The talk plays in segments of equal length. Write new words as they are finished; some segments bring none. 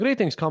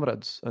Greetings,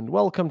 comrades, and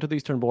welcome to the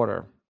Eastern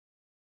Border.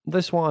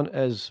 This one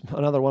is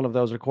another one of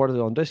those recorded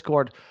on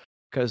Discord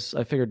because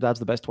I figured that's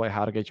the best way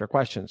how to get your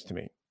questions to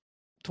me.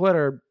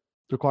 Twitter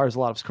requires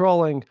a lot of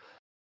scrolling,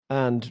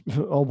 and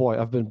oh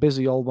boy, I've been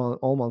busy all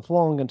month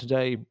long, and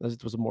today, as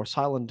it was a more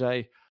silent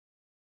day,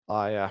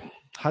 I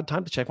had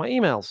time to check my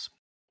emails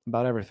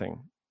about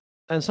everything.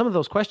 And some of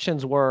those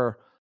questions were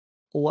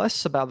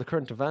less about the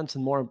current events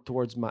and more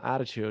towards my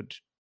attitude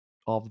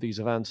of these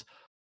events.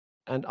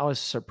 And I was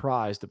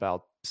surprised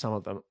about some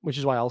of them, which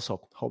is why I also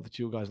hope that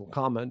you guys will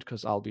comment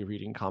because I'll be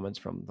reading comments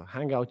from the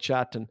Hangout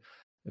chat. And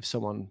if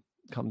someone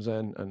comes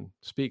in and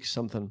speaks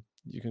something,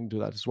 you can do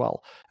that as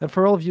well. And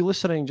for all of you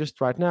listening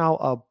just right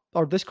now,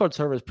 our Discord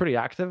server is pretty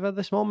active at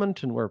this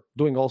moment, and we're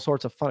doing all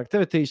sorts of fun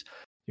activities.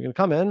 You can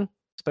come in,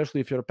 especially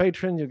if you're a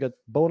patron, you get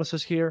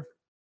bonuses here.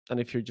 And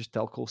if you just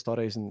tell cool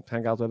stories and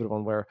hang out with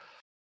everyone, we're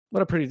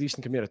a pretty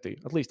decent community.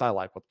 At least I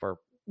like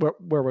where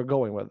we're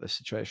going with this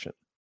situation.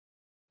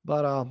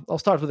 But I'll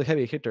start with the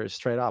heavy hitters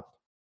straight up.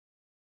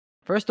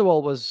 First of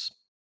all,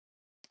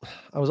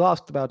 I was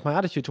asked about my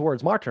attitude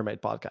towards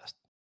Martyrmade podcast.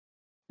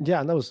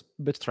 Yeah, and that was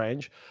a bit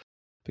strange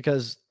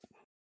because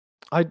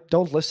I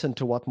don't listen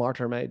to what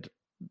Martyrmade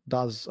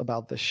does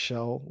about this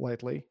show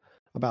lately,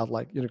 about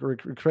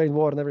Ukraine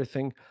war and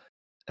everything,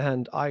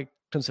 and I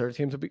consider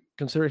him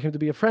to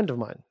be a friend of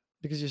mine.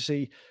 Because you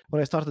see,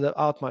 when I started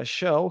out my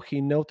show,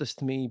 he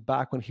noticed me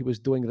back when he was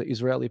doing the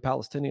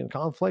Israeli-Palestinian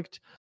conflict,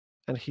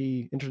 and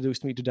he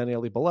introduced me to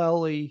Daniele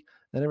Bolelli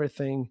and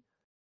everything.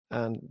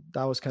 And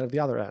that was kind of the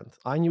other end.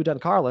 I knew Dan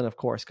Carlin, of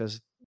course,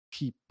 because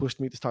he pushed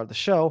me to start the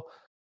show.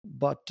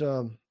 But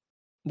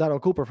Daniel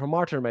Cooper from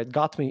Martyrmade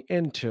got me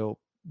into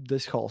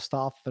this whole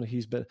stuff, and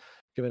he's been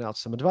giving out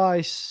some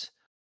advice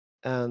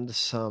and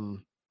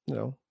some,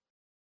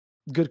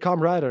 good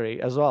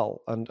camaraderie as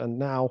well. And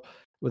now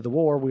with the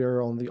war, we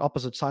are on the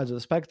opposite sides of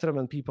the spectrum,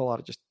 and people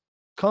are just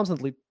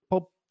constantly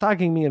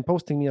tagging me and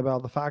posting me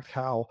about the fact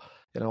how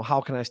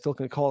can I still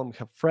call him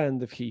a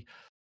friend if he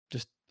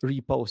just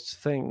reposts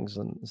things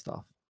and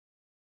stuff.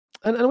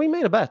 And we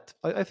made a bet.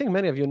 I think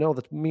many of you know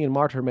that me and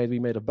we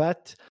made a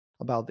bet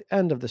about the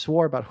end of this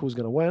war, about who's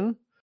going to win.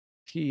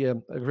 He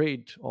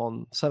agreed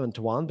on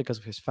 7-1 because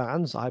of his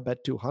fans. I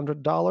bet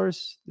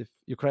 $200. If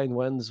Ukraine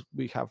wins,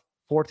 we have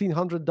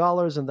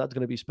 $1,400, and that's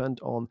going to be spent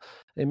on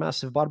a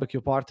massive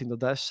barbecue party in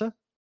Odessa.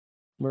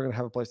 We're going to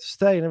have a place to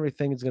stay and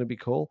everything. It's going to be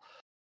cool.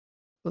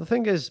 But the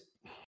thing is,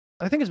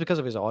 I think it's because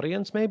of his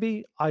audience,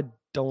 maybe. I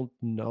don't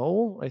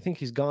know. I think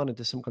he's gone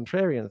into some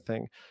contrarian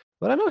thing.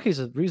 But I know he's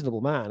a reasonable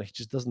man. He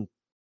just doesn't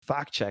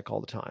fact check all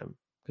the time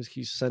because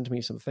he's sent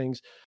me some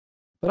things.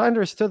 But I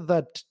understood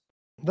that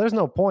there's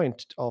no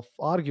point of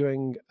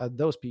arguing at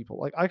those people.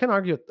 Like, I can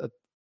argue at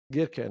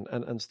Girkin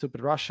and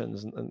stupid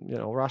Russians and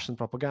Russian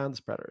propaganda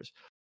spreaders.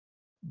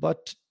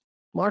 But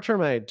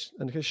Martyrmade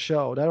and his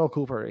show, Daryl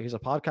Cooper, he's a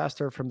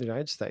podcaster from the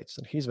United States,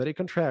 and he's very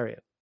contrarian.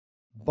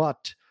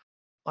 But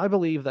I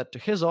believe that to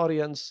his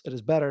audience, it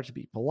is better to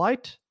be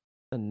polite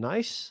and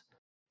nice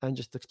and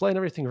just explain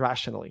everything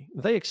rationally.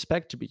 They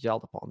expect to be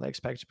yelled upon. They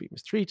expect to be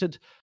mistreated.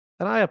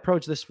 And I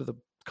approach this with a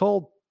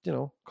cold,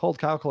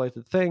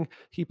 calculated thing.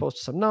 He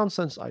posts some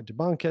nonsense. I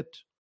debunk it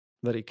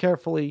very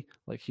carefully,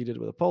 like he did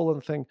with the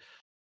Poland thing.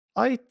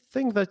 I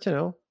think that,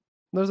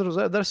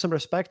 there's some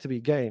respect to be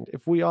gained.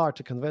 If we are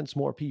to convince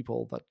more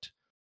people that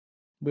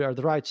we are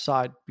the right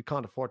side, we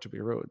can't afford to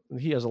be rude.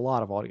 And he has a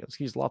lot of audience.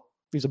 He's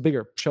a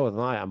bigger show than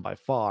I am by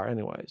far,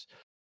 anyways.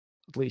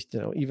 At least,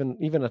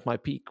 even at my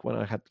peak when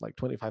I had like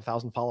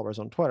 25,000 followers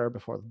on Twitter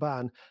before the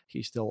ban,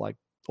 he's still like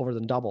over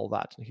than double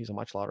that, and he's a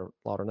much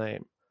louder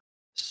name.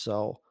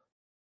 So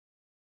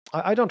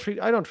I don't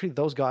treat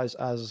those guys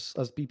as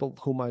people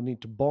whom I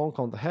need to bonk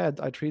on the head.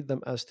 I treat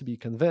them as to be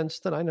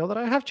convinced, and I know that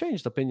I have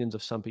changed opinions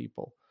of some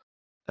people,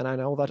 and I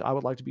know that I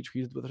would like to be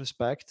treated with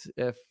respect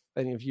if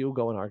any of you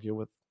go and argue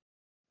with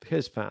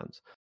his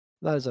fans.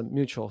 That is a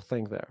mutual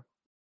thing there.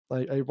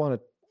 I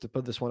wanted to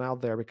put this one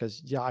out there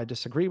because, yeah, I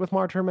disagree with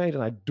Martyrmade,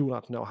 and I do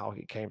not know how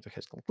he came to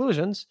his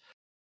conclusions.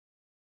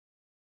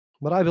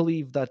 But I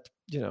believe that,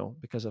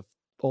 because of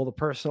all the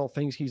personal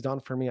things he's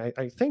done for me,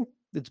 I think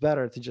it's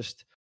better to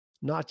just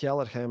not yell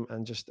at him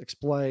and just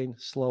explain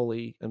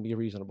slowly and be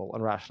reasonable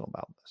and rational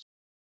about this.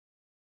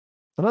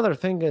 Another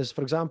thing is,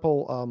 for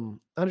example,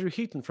 Andrew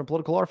Heaton from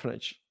Political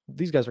Orphanage.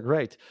 These guys are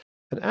great.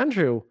 And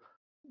Andrew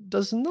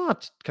does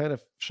not kind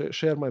of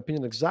share my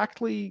opinion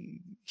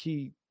exactly.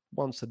 He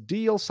wants a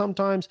deal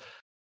sometimes,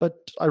 but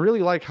I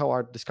really like how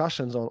our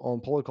discussions on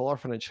Political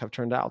Orphanage have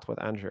turned out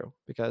with Andrew,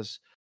 because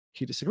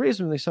he disagrees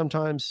with me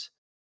sometimes,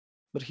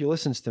 but he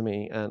listens to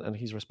me and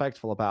he's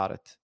respectful about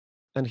it.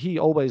 And he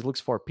always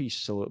looks for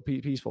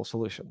peaceful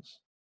solutions.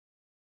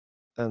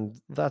 And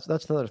that's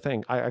another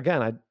thing. I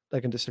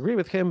can disagree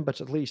with him,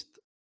 but at least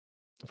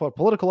for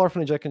Political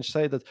Orphanage, I can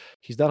say that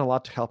he's done a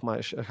lot to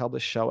help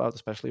this show out,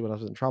 especially when I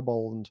was in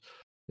trouble. And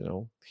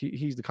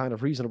he's the kind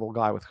of reasonable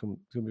guy with whom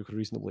you could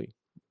reasonably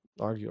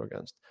argue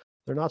against.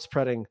 They're not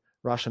spreading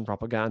Russian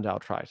propaganda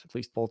outright. At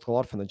least Political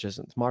Orphanage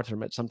isn't.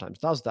 Martyrmade sometimes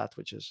does that,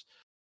 which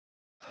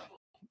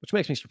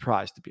makes me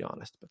surprised, to be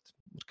honest. But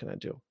what can I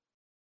do?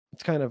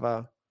 It's kind of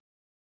a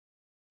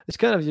it's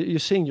kind of you're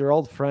seeing your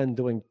old friend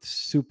doing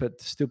stupid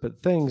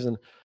things, and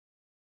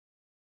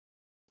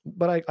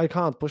but I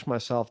can't push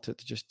myself to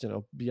just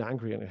be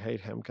angry and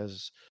hate him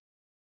because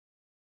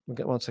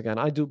once again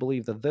I do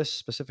believe that this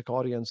specific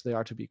audience, they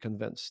are to be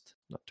convinced,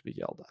 not to be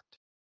yelled at.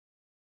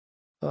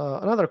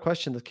 Another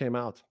question that came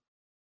out,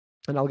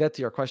 and I'll get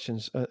to your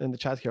questions in the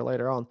chat here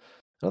later on.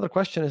 Another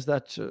question is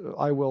that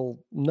I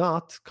will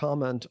not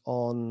comment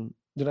on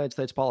United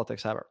States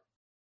politics ever.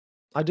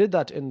 I did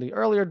that in the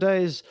earlier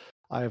days.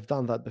 I've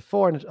done that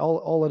before, and it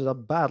all ended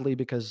up badly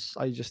because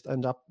I just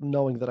end up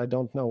knowing that I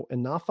don't know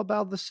enough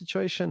about this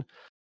situation,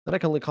 that I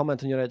can only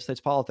comment on United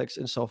States politics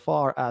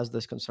insofar as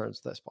this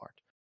concerns this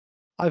part.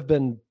 I've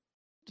been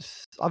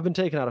I've been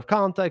taken out of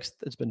context.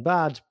 It's been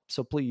bad.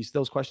 So please,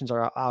 those questions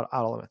are out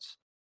of limits.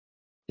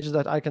 It's just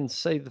that I can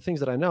say the things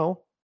that I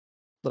know,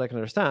 that I can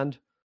understand,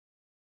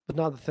 but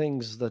not the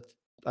things that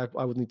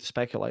I would need to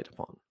speculate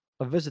upon.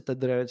 I visited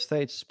the United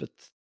States, but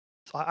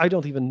I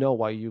don't even know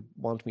why you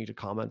want me to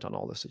comment on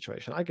all this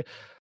situation.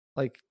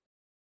 Like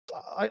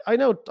I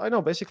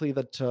know basically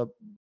that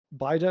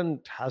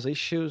Biden has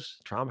issues,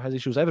 Trump has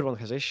issues, everyone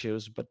has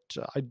issues, but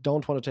I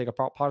don't want to take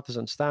a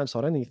partisan stance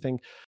on anything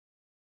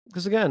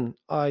because again,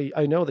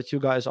 I know that you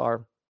guys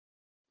are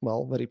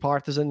very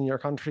partisan in your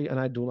country, and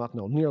I do not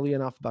know nearly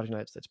enough about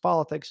United States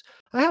politics.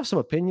 I have some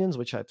opinions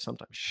which I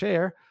sometimes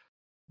share,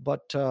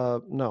 but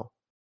no,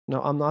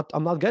 I'm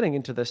not getting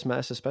into this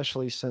mess,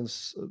 especially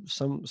since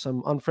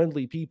some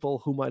unfriendly people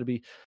who might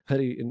be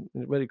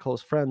very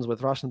close friends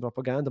with Russian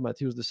propaganda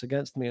might use this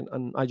against me,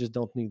 and I just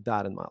don't need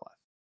that in my life.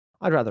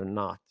 I'd rather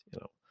not.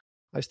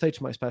 I stay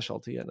to my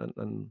specialty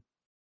and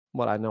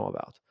what I know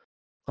about.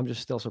 I'm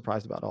just still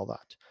surprised about all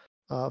that.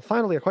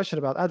 Finally, a question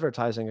about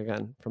advertising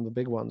again from the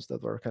big ones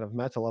that were kind of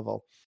meta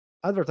level.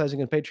 Advertising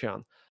in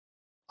Patreon.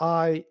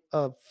 I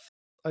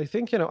I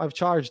think I've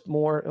charged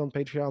more on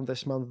Patreon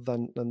this month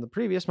than the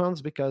previous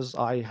months because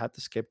I had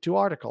to skip 2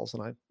 articles,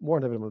 and I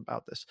warned everyone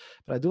about this.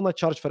 But I do not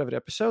charge for every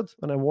episode,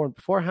 and I warned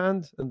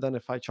beforehand. And then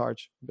if I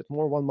charge a bit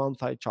more one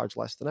month, I charge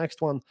less the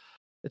next one.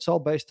 It's all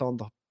based on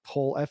the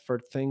whole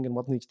effort thing and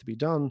what needs to be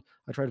done.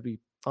 I try to be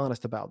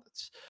honest about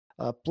this.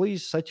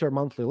 Please set your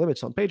monthly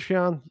limits on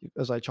Patreon.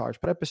 As I charge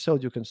per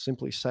episode, you can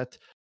simply set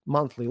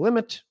monthly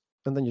limit,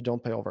 and then you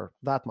don't pay over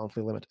that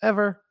monthly limit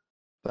ever.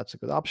 That's a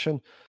good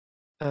option.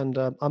 And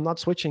I'm not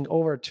switching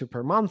over to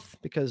per month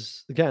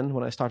because, again,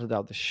 when I started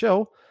out the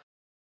show,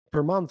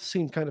 per month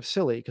seemed kind of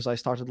silly because I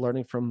started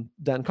learning from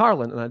Dan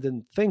Carlin, and I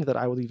didn't think that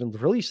I would even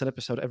release an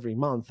episode every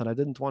month, and I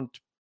didn't want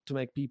to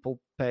make people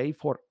pay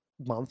for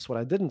months when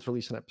I didn't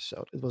release an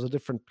episode. It was a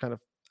different kind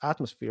of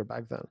atmosphere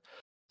back then.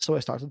 So I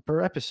started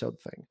per episode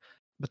thing.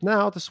 But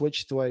now to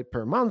switch to a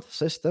per month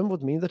system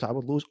would mean that I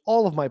would lose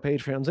all of my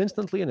Patreons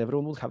instantly and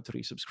everyone would have to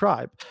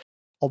resubscribe.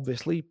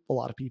 Obviously, a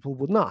lot of people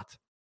would not.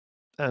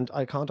 And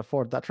I can't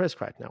afford that risk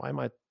right now. I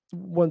might,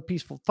 when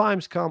peaceful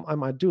times come, I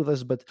might do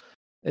this, but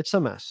it's a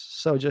mess.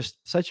 So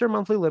just set your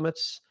monthly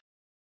limits,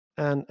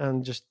 and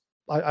just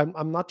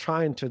I'm not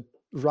trying to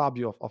rob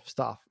you of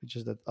stuff. It's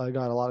just that I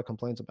got a lot of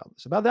complaints about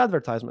this. About the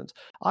advertisements,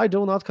 I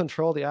do not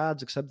control the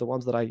ads except the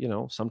ones that I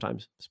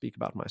sometimes speak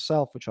about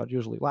myself, which are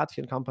usually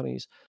Latvian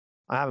companies.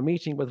 I have a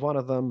meeting with one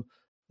of them.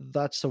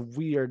 That's a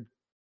weird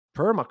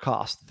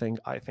permacost thing.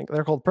 I think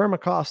they're called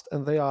permacost,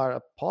 and they are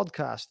a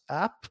podcast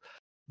app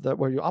that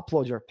where you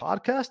upload your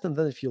podcast, and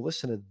then if you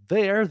listen it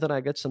there, then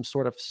I get some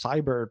sort of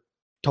cyber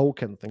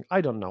token thing. I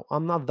don't know.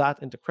 I'm not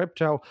that into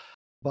crypto,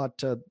 but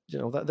they're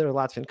a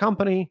Latvian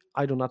company.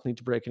 I do not need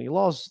to break any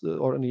laws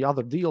or any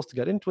other deals to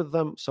get into with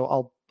them. So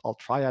I'll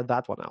try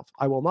that one out.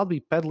 I will not be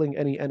peddling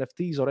any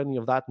NFTs or any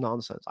of that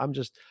nonsense. I'm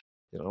just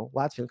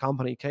Latvian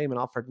company came and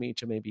offered me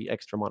to maybe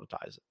extra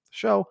monetize the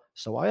show,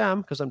 so I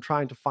am, because I'm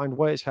trying to find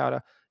ways how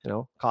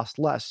to cost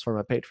less for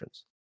my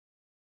patrons.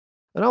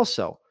 And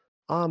also,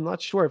 I'm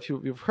not sure if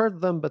you've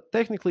heard them, but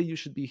technically you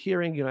should be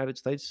hearing United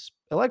States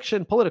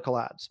election political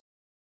ads.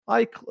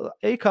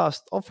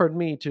 Acast offered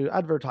me to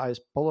advertise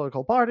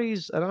political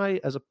parties, and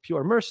I, as a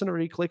pure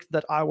mercenary, clicked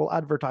that I will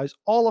advertise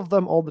all of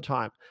them all the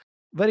time.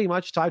 Very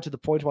much tied to the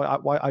point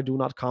why I do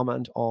not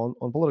comment on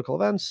political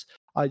events.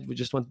 I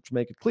just want to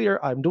make it clear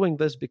I'm doing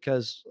this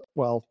because,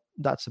 well,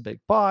 that's a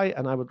big buy,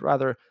 and I would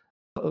rather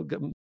get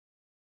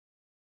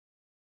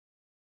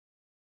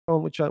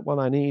on which one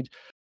I need,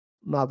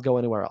 not go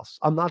anywhere else.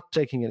 I'm not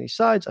taking any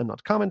sides. I'm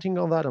not commenting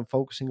on that. I'm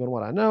focusing on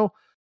what I know.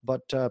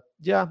 But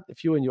yeah,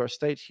 if you in your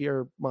state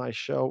hear my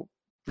show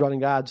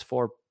running ads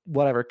for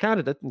whatever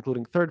candidate,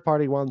 including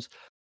third-party ones,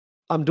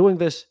 I'm doing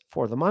this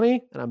for the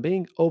money, and I'm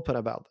being open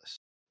about this.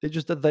 It's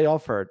just that they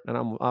offered, and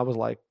I was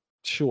like,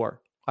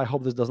 sure. I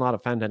hope this does not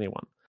offend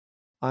anyone.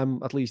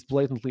 I'm at least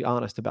blatantly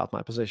honest about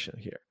my position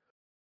here.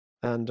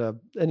 And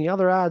any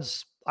other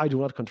ads, I do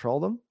not control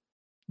them.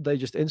 They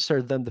just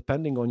insert them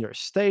depending on your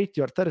state,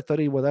 your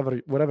territory,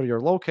 whatever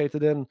you're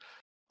located in.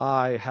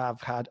 I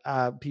have had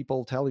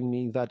people telling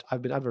me that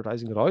I've been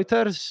advertising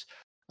Reuters.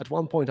 At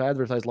one point, I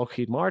advertised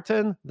Lockheed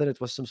Martin. Then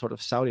it was some sort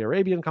of Saudi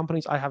Arabian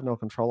companies. I have no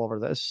control over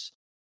this.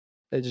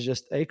 It's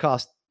just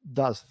Acast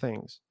does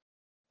things.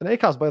 And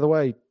Acast, by the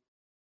way,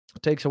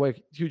 takes away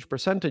a huge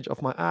percentage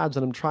of my ads,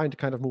 and I'm trying to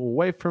kind of move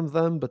away from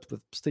them, but with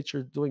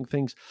Stitcher doing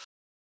things,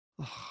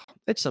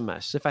 it's a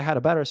mess. If I had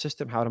a better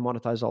system how to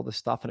monetize all this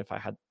stuff, and if I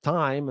had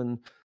time and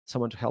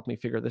someone to help me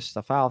figure this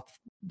stuff out,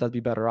 that'd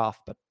be better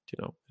off. But it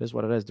is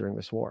what it is during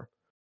this war.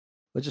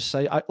 Let's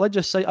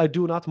just say I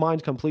do not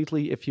mind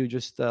completely if you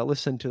just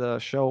listen to the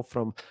show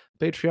from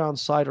Patreon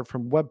site or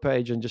from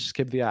webpage and just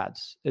skip the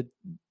ads.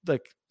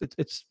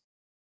 It's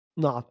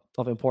not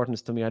of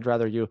importance to me. I'd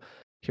rather you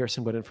hear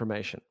some good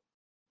information.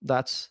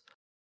 That's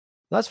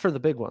for the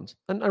big ones.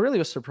 And I really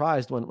was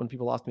surprised when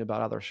people asked me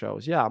about other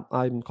shows. Yeah,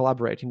 I'm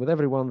collaborating with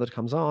everyone that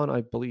comes on.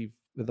 I believe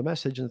with the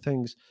message and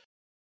things.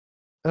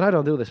 And I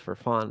don't do this for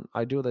fun.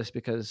 I do this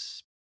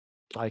because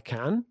I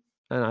can.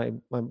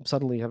 And I'm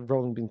suddenly have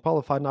grown being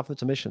qualified enough.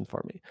 It's a mission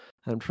for me.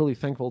 And I'm truly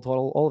thankful to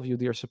all of you,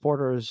 dear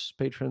supporters,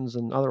 patrons,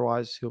 and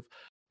otherwise who've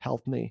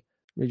helped me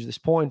reach this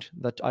point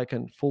that I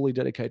can fully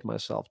dedicate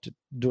myself to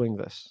doing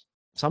this.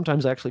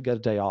 Sometimes I actually get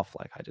a day off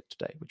like I did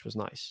today, which was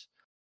nice.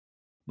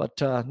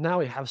 But now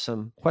we have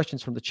some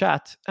questions from the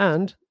chat,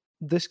 and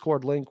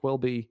Discord link will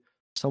be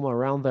somewhere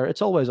around there.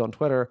 It's always on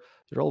Twitter.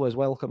 You're always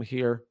welcome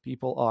here.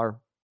 People are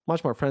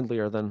much more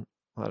friendlier than,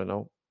 I don't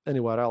know,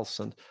 anywhere else,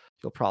 and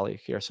you'll probably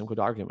hear some good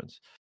arguments.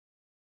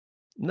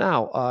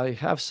 Now, I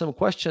have some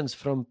questions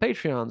from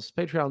Patreons.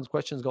 Patreon's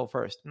questions go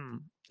first.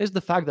 Is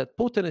the fact that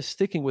Putin is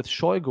sticking with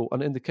Shoigu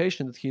an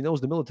indication that he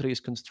knows the military is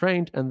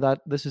constrained and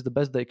that this is the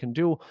best they can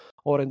do,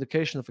 or an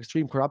indication of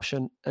extreme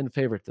corruption and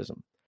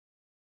favoritism?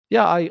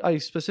 Yeah, I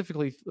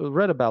specifically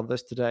read about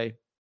this today.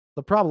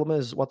 The problem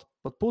is what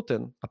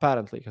Putin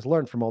apparently has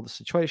learned from all the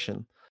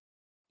situation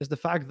is the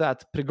fact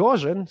that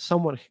Prigozhin,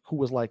 someone who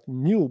was like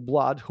new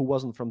blood, who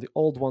wasn't from the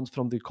old ones,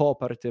 from the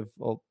cooperative,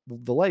 or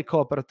the late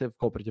cooperative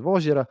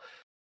Ozera,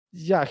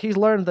 yeah, he's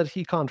learned that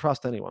he can't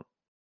trust anyone.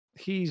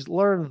 He's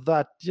learned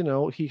that,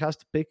 he has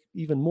to pick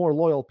even more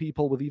loyal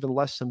people with even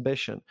less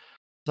ambition,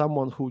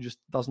 someone who just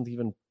doesn't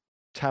even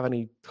have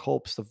any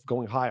hopes of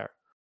going higher.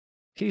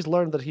 He's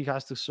learned that he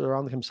has to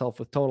surround himself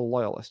with total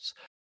loyalists.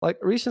 Like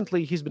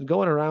recently, he's been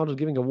going around and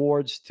giving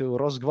awards to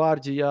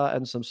Rosgvardia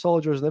and some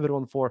soldiers and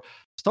everyone for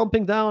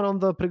stomping down on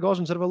the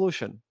Prigozhin's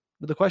revolution.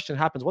 But the question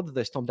happens, what did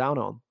they stomp down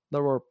on?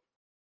 There were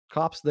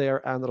cops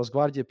there and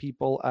Rosgvardia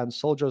people and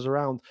soldiers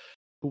around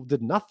who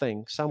did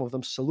nothing. Some of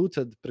them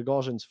saluted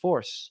Prigozhin's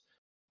force,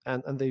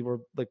 and they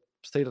were like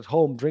stayed at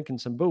home drinking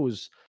some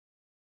booze.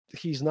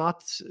 He's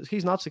not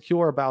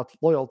secure about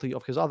loyalty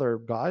of his other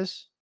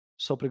guys.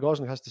 So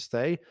Prigozhin has to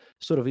stay.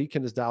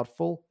 Surovikin is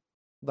doubtful.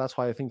 That's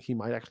why I think he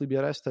might actually be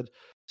arrested.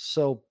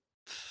 So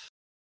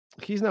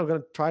he's now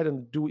going to try to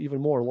do even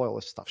more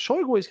loyalist stuff.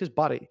 Shoigu is his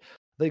buddy.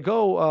 They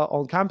go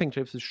on camping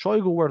trips with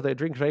Shoigu where they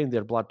drink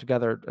reindeer blood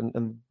together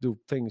and do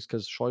things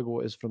because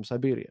Shoigu is from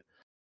Siberia.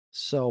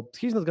 So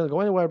he's not going to go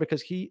anywhere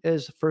because he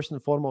is first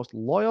and foremost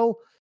loyal,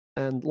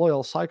 and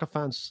loyal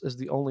sycophants is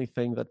the only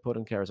thing that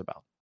Putin cares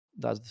about.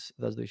 That's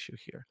the issue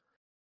here.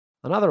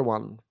 Another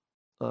one.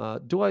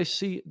 Do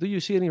you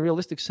see any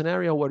realistic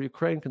scenario where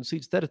Ukraine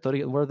concedes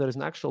territory and where there is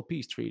an actual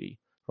peace treaty?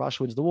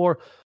 Russia wins the war,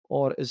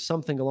 or is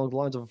something along the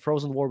lines of a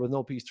frozen war with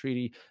no peace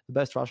treaty the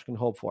best Russia can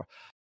hope for?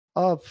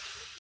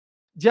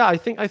 Yeah, I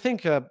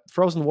think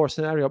frozen war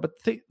scenario,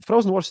 but the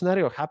frozen war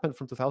scenario happened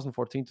from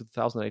 2014 to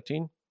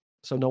 2018,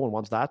 so no one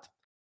wants that.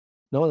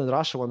 No one in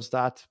Russia wants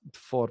that.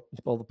 For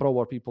all the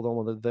pro-war people don't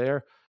want it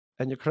there,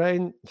 and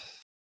Ukraine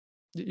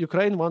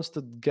wants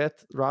to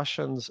get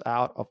Russians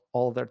out of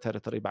all of their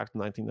territory back to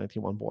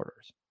 1991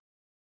 borders.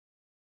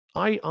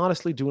 I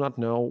honestly do not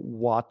know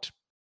what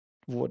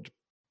would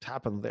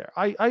happen there.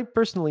 I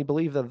personally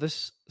believe that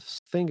this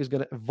thing is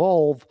going to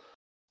evolve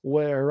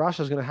where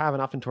Russia is going to have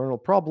enough internal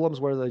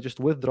problems where they just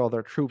withdraw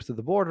their troops to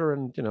the border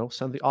and,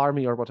 send the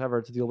army or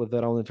whatever to deal with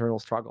their own internal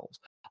struggles.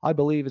 I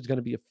believe it's going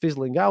to be a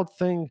fizzling out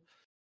thing.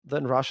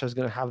 Then Russia is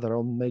going to have their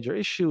own major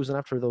issues. And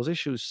after those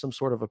issues, some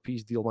sort of a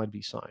peace deal might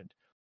be signed.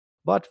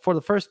 But for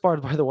the first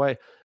part, by the way,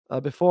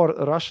 before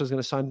Russia is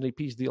going to sign any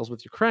peace deals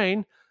with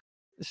Ukraine,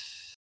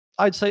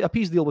 I'd say a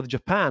peace deal with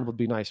Japan would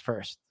be nice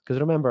first. Because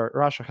remember,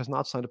 Russia has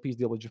not signed a peace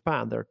deal with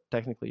Japan. They're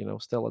technically,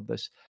 still at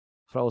this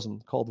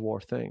frozen Cold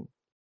War thing.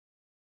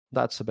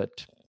 That's a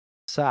bit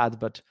sad,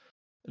 but,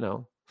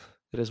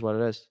 it is what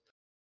it is.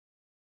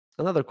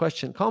 Another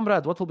question.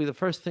 Comrade, what will be the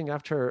first thing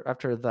after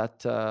that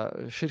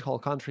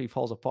shithole country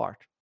falls apart?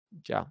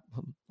 Yeah,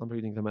 I'm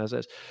reading them as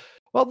is.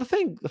 Well, the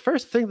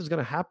first thing that's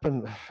going to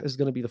happen is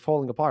going to be the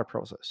falling apart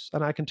process.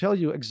 And I can tell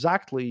you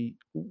exactly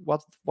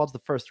what's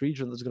the first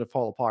region that's going to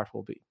fall apart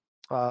will be.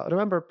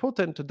 Remember,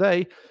 Putin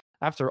today,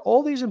 after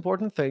all these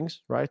important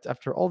things, right,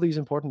 after all these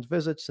important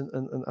visits and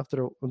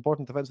after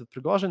important events with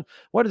Prigozhin,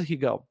 where did he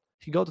go?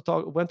 He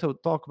went to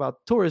talk about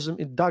tourism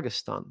in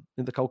Dagestan,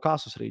 in the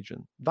Caucasus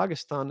region.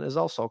 Dagestan is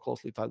also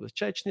closely tied with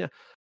Chechnya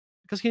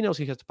because he knows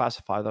he has to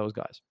pacify those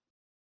guys.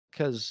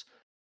 Because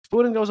if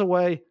Putin goes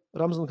away,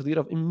 Ramzan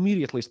Kadyrov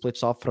immediately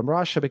splits off from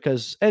Russia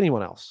because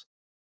anyone else,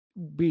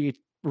 be it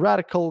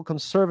radical,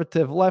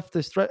 conservative,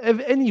 leftist, if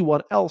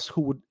anyone else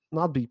who would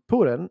not be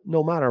Putin,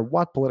 no matter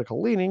what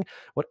political leaning,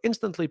 would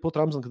instantly put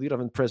Ramzan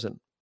Kadyrov in prison.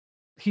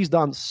 he's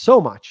done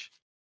so much,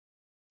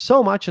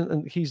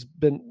 and he's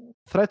been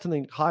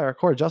threatening higher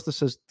court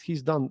justices.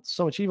 He's done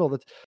so much evil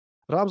that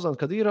Ramzan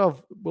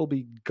Kadyrov will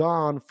be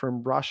gone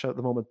from Russia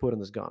the moment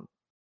Putin is gone,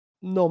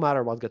 no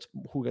matter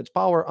who gets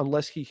power,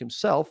 unless he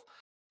himself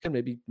can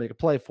maybe make a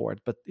play for it.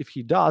 But if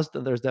he does,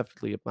 then there's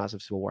definitely a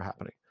massive civil war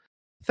happening.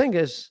 Thing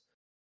is,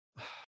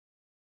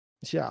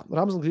 yeah,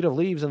 Ramzan Kadyrov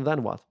leaves, and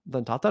then what?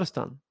 Then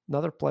Tatarstan and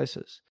other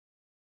places.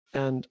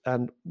 And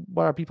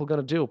what are people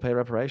going to do? Pay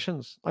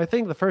reparations? I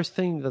think the first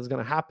thing that's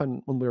going to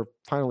happen when we're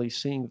finally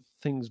seeing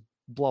things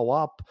blow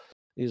up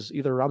is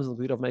either Ramzan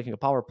Kadyrov making a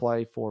power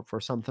play for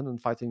something and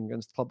fighting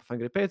against the Club of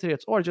Angry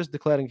Patriots, or just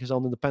declaring his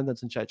own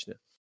independence in Chechnya,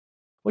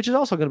 which is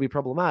also going to be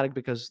problematic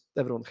because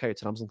everyone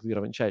hates Ramzan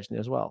Kadyrov in Chechnya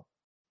as well.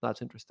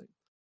 That's interesting.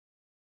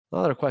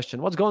 Another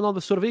question: what's going on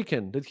with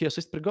Surovikin? Did he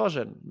assist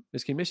Prigozhin?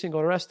 Is he missing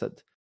or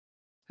arrested?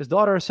 His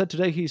daughter said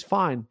today he's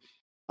fine.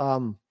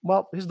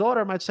 Well, his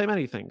daughter might say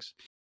many things.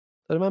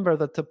 Remember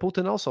that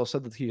Putin also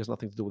said that he has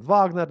nothing to do with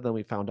Wagner. Then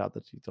we found out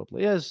that he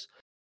totally is.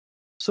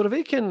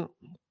 Surovikin,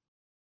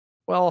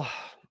 well,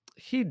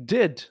 he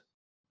did,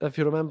 if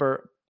you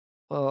remember,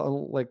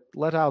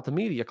 let out a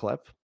media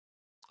clip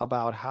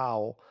about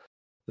how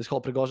this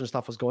whole Prigozhin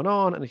stuff was going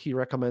on, and he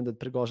recommended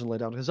Prigozhin lay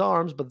down his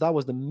arms. But that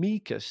was the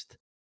meekest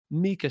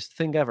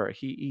thing ever.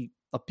 He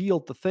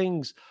appealed to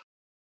things.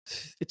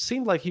 It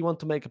seemed like he wanted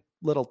to make a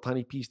little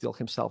tiny peace deal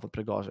himself with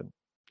Prigozhin.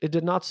 It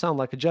did not sound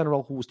like a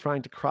general who was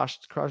trying to crush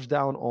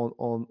down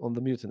on the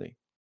mutiny.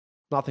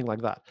 Nothing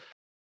like that.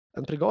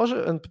 And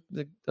Prigozhin,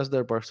 and as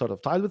they were sort of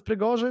tied with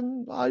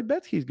Prigozhin, I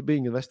bet he's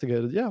being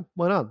investigated. Yeah,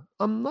 why not?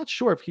 I'm not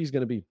sure if he's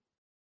going to be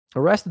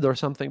arrested or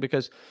something,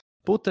 because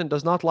Putin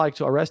does not like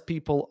to arrest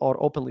people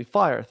or openly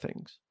fire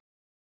things.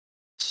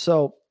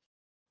 So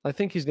I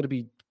think he's going to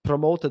be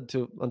promoted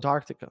to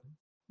Antarctica.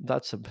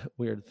 That's a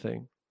weird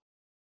thing.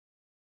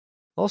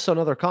 Also,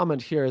 another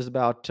comment here is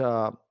about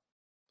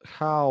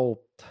how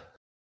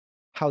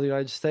the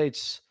United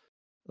States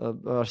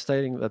are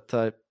stating that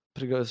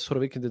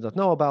Surovikin did not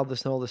know about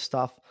this and all this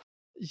stuff.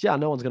 Yeah,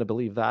 no one's going to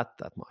believe that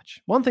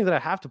much. One thing that I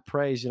have to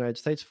praise the United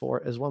States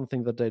for is one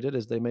thing that they did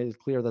is they made it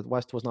clear that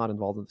West was not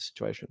involved in the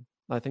situation.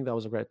 I think that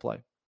was a great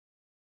play.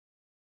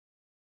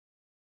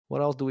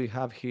 What else do we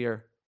have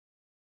here?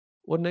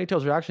 Would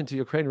NATO's reaction to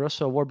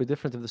Ukraine-Russia war be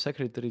different if the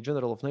Secretary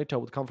General of NATO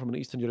would come from an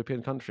Eastern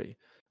European country?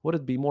 Would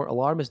it be more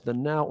alarmist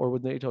than now, or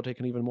would NATO take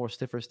an even more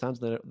stiffer stance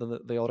than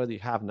they already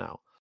have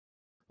now?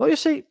 Well, you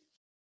see,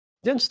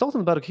 Jens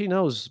Stoltenberg, he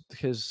knows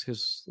his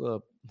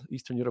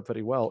Eastern Europe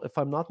very well. If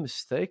I'm not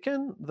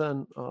mistaken,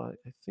 then I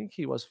think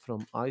he was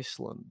from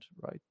Iceland,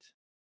 right?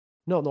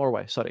 No,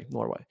 Norway. Sorry,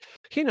 Norway.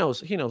 He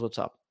knows what's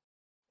up.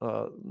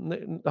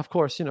 Of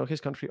course,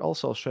 his country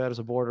also shares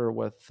a border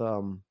with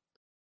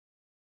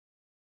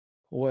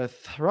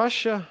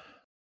Russia.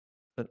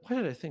 And why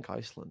did I think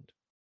Iceland?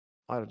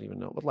 I don't even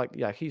know. But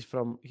he's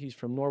from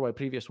Norway.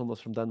 Previous one was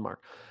from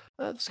Denmark.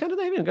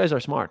 Scandinavian guys are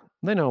smart.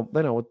 They know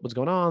what's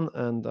going on,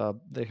 and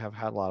they have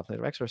had a lot of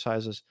NATO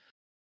exercises.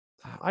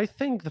 I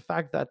think the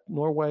fact that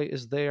Norway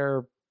is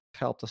there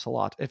helped us a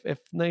lot.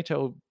 If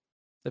NATO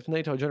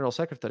General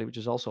Secretary, which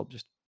is also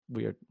just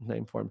weird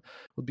name for him,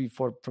 would be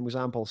for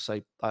example,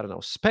 say, I don't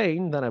know,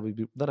 Spain, then I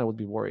would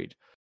be worried.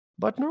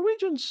 But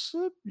Norwegians,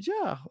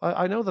 yeah,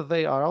 I know that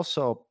they are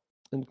also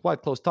in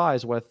quite close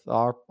ties with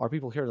our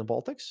people here in the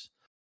Baltics.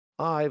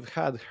 I've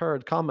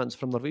heard comments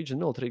from Norwegian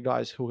military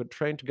guys who had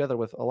trained together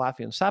with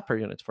Latvian sapper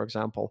units, for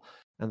example,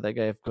 and they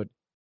gave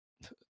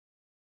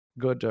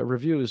good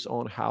reviews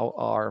on how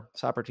our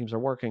sapper teams are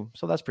working.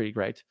 So that's pretty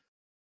great.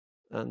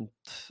 And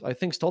I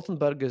think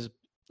Stoltenberg is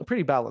a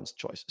pretty balanced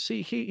choice.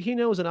 See, he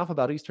knows enough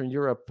about Eastern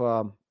Europe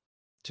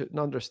to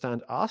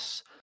understand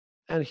us,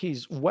 and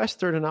he's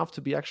Western enough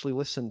to be actually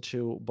listened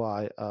to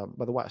by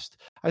the West.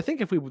 I think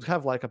if we would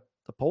have like a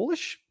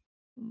Polish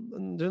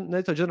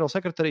NATO General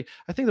Secretary,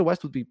 I think the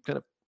West would be kind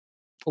of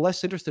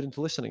less interested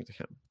into listening to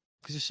him.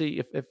 Because you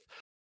see,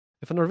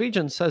 if a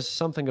Norwegian says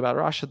something about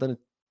Russia, then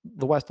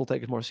the West will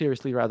take it more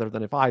seriously rather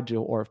than if I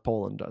do or if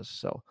Poland does.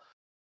 So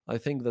I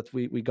think that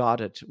we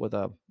got it with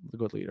a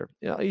good leader.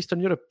 Yeah, Eastern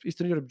Europe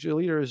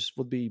leaders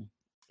would be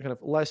kind of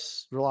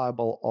less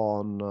reliable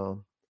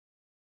on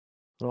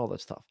all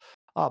that stuff.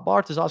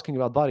 Bart is asking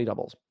about body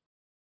doubles.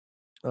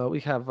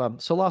 We have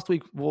so last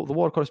week the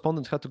war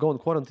correspondent had to go in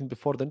quarantine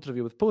before the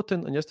interview with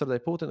Putin, and yesterday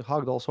Putin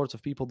hugged all sorts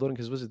of people during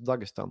his visit to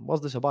Dagestan. Was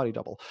this a body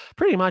double?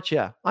 Pretty much,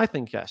 yeah. I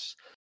think yes.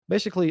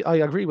 Basically, I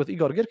agree with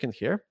Igor Girkin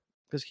here,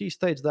 because he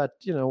states that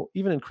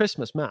even in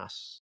Christmas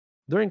Mass,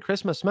 during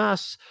Christmas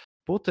Mass,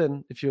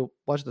 Putin, if you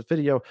watch the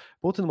video,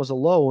 Putin was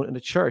alone in the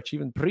church.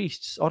 Even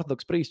priests,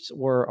 Orthodox priests,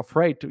 were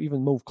afraid to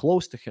even move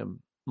close to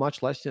him,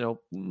 much less,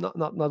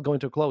 not going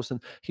too close.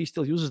 And he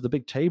still uses the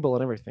big table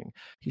and everything.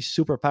 He's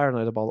super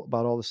paranoid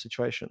about all this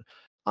situation.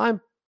 I'm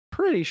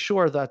pretty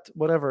sure that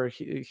whenever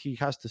he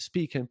has to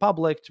speak in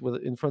public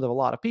in front of a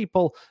lot of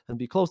people and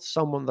be close to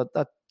someone,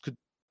 that could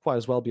quite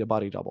as well be a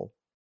body double.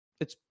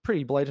 It's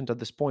pretty blatant at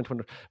this point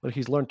when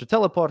he's learned to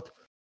teleport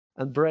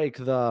and break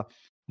the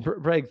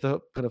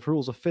kind of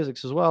rules of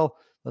physics as well.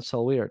 That's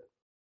so weird.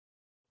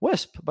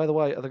 Wisp, by the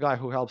way, the guy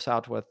who helps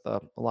out with a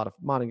lot of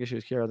modding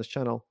issues here on this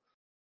channel.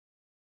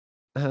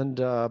 And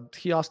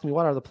he asked me,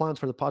 what are the plans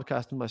for the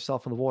podcast and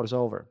myself when the war is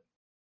over?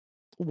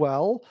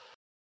 Well,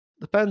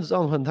 depends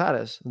on when that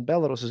is. In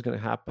Belarus is going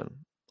to happen.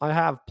 I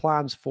have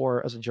plans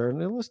for, as a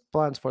journalist,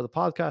 plans for the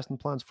podcast and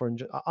plans for, I'm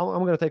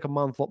going to take a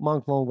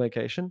month-long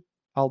vacation.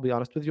 I'll be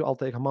honest with you. I'll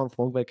take a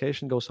month-long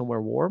vacation, go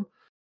somewhere warm.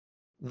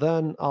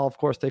 Then I'll, of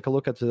course, take a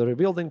look at the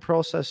rebuilding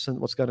process and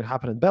what's going to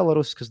happen in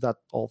Belarus, because that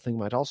whole thing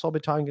might also be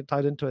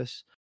tied into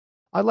this.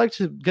 I'd like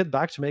to get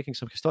back to making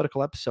some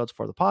historical episodes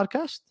for the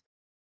podcast.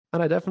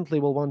 And I definitely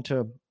will want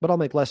to, but I'll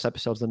make less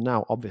episodes than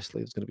now.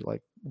 Obviously, it's going to be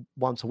like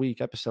once a week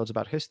episodes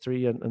about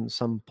history and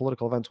some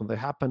political events when they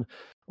happen,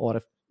 or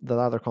if the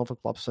other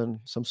conflict pops in,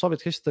 some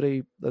Soviet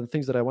history and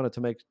things that I wanted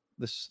to make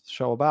this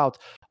show about.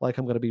 Like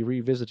I'm going to be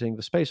revisiting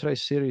the space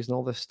race series and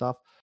all this stuff.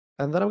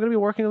 And then I'm going to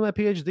be working on my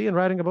PhD and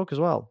writing a book as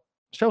well.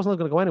 The show's not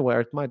going to go anywhere.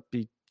 It might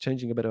be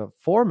changing a bit of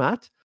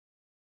format,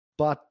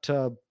 but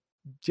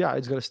yeah,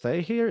 it's going to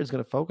stay here. It's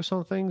going to focus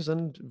on things,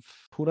 and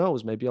who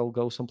knows? Maybe I'll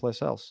go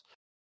someplace else.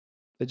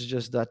 It's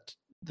just that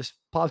this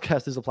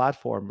podcast is a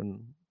platform,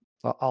 and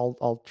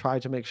I'll try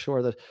to make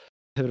sure that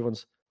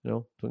everyone's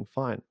doing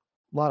fine.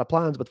 A lot of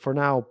plans, but for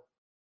now,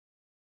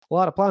 a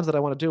lot of plans that I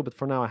want to do, but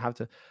for now I have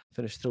to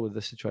finish through with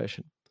this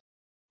situation.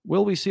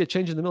 Will we see a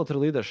change in the military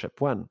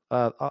leadership? When?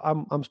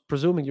 I'm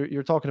presuming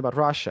you're talking about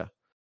Russia.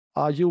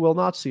 You will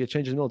not see a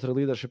change in military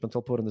leadership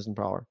until Putin is in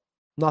power.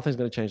 Nothing's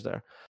going to change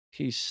there.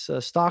 He's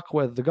stuck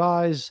with the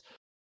guys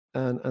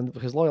and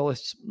his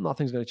loyalists.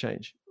 Nothing's going to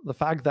change. The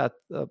fact that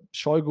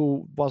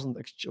Shoigu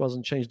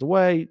wasn't changed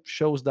away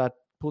shows that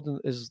Putin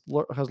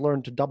has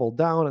learned to double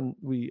down, and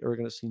we are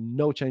going to see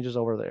no changes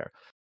over there.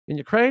 In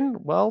Ukraine,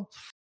 well,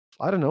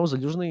 I don't know.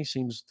 Zaluzhny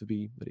seems to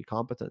be very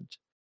competent,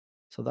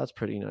 so that's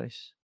pretty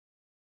nice.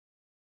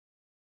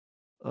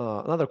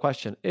 Another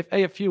question. If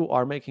AFU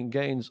are making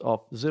gains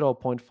of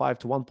 0.5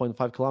 to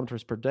 1.5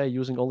 kilometers per day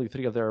using only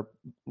 3 of their,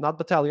 not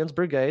battalions,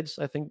 brigades,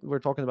 I think we're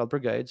talking about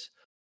brigades,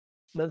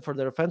 then for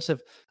their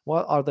offensive,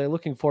 what are they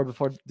looking for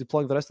before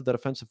deploying the rest of their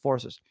offensive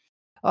forces?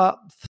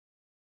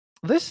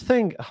 This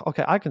thing,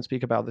 okay, I can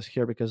speak about this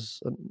here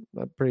because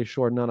I'm pretty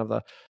sure none of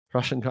the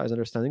Russian guys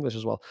understand English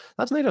as well.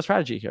 That's NATO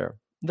strategy here.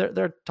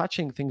 They're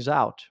touching things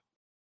out.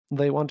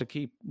 They want to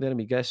keep the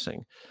enemy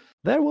guessing.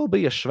 There will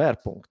be a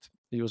Schwerpunkt,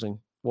 using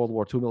World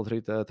War II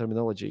military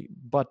terminology.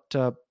 But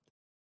the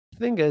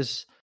thing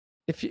is,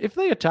 if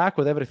they attack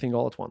with everything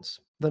all at once,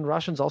 then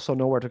Russians also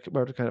know where to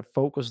kind of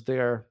focus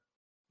their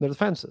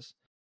defenses.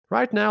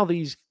 Right now,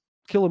 these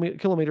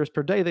kilometers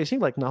per day, they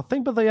seem like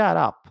nothing, but they add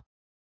up.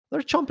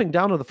 They're chomping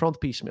down on the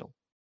front piecemeal.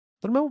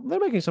 They're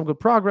making some good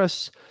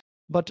progress,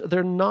 but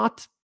they're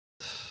not.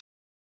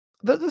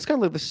 That's kind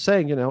of like this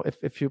saying,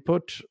 if you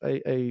put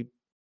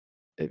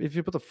if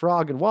you put a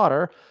frog in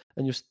water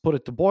and you put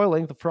it to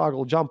boiling, the frog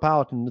will jump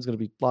out and it's going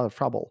to be a lot of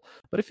trouble.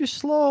 But if you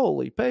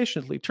slowly,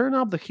 patiently turn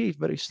up the heat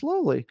very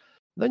slowly,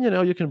 then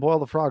you can boil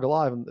the frog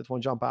alive and it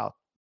won't jump out.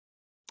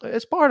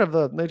 It's part of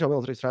the NATO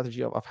military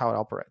strategy of how it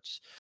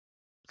operates,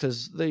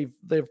 because they've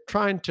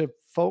trying to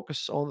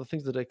focus on the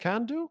things that they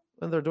can do,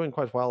 and they're doing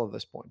quite well at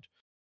this point.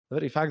 The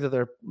very fact that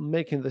they're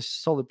making this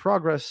solid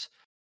progress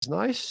is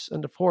nice,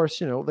 and of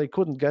course, they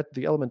couldn't get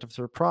the element of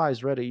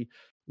surprise ready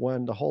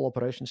when the whole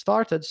operation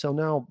started, so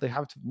now they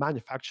have to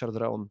manufacture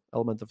their own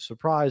element of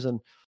surprise.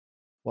 And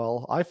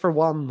well, I for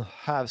one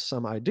have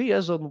some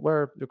ideas on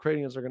where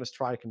Ukrainians are going to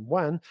strike and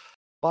when,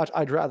 but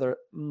I'd rather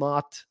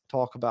not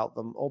talk about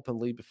them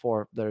openly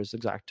before there's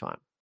exact time.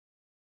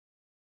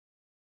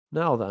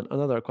 Now then,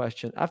 another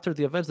question. After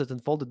the events that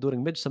unfolded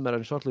during Midsummer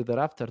and shortly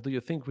thereafter, do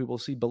you think we will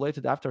see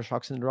belated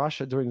aftershocks in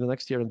Russia during the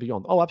next year and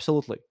beyond? Oh,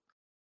 absolutely.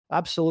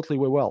 Absolutely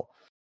we will.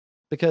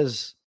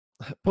 Because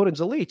Putin's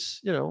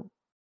elites,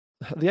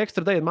 the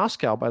extra day in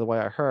Moscow, by the way,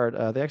 I heard,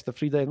 the extra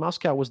free day in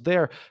Moscow was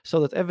there so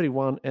that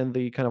everyone in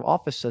the kind of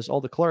offices,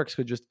 all the clerks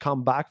could just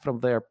come back from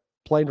their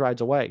plane rides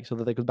away so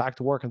that they could back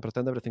to work and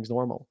pretend everything's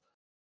normal.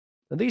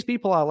 And these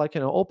people are like,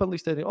 openly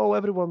stating, oh,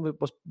 everyone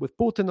was with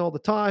Putin all the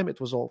time.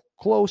 It was all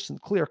close and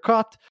clear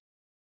cut.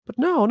 But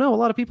no, a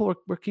lot of people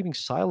were keeping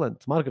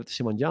silent. Margaret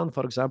Simonyan,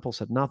 for example,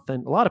 said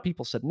nothing. A lot of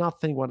people said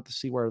nothing, wanted to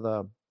see where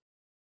the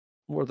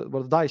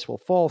dice will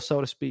fall, so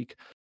to speak.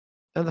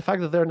 And the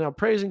fact that they're now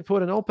praising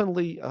Putin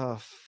openly,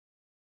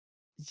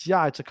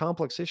 yeah, it's a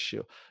complex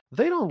issue.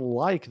 They don't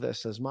like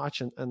this as much.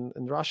 And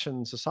in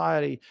Russian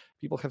society,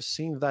 people have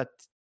seen that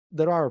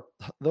there are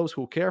those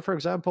who care. For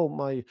example,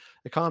 my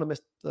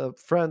economist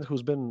friend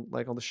who's been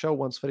like on the show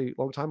once very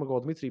long time ago,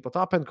 Dmitry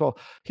Potapenko,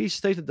 he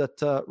stated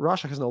that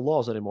Russia has no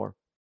laws anymore.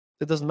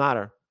 It doesn't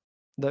matter.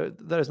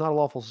 There is not a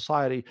lawful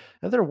society,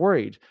 and they're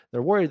worried.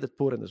 They're worried that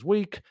Putin is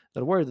weak.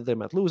 They're worried that they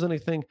might lose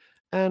anything.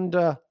 And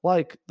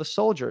like the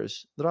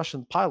soldiers, the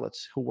Russian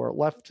pilots who were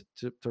left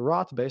to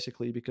rot,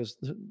 basically, because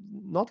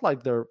not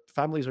like their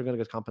families are going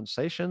to get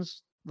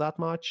compensations that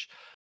much,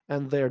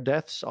 and their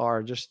deaths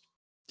are just,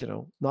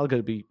 not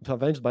going to be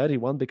avenged by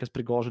anyone because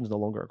Prigozhin is no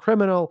longer a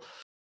criminal.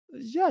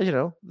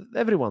 Yeah,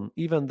 everyone,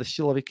 even the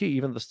Siloviki,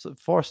 even the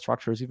force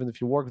structures, even if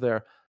you work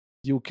there,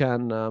 you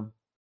can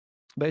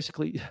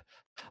Basically,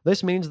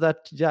 this means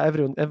that yeah,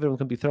 everyone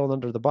can be thrown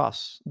under the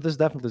bus. This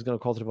definitely is going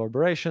to cause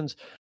reverberations,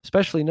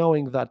 especially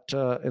knowing that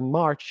in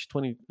March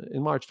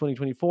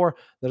 2024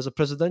 there's a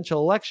presidential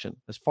election,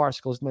 as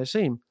farcical as it may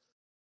seem,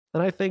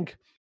 and I think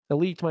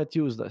elite might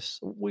use this.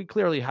 We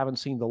clearly haven't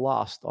seen the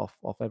last of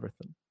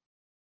everything.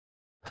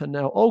 And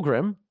now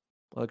Ogrim,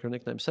 like her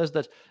nickname, says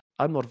that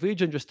I'm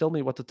Norwegian. Just tell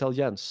me what to tell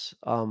Jens.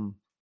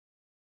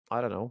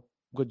 I don't know.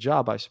 Good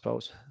job, I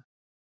suppose.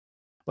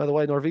 By the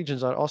way,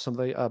 Norwegians are awesome.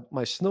 They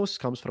my snus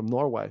comes from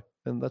Norway,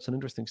 and that's an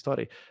interesting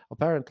study.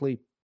 Apparently,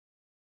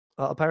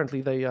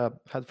 apparently they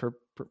had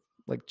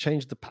like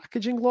changed the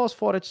packaging laws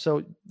for it,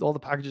 so all the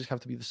packages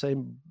have to be the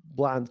same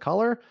bland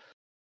color.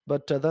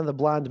 But then the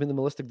bland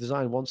minimalistic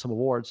design won some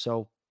awards,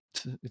 so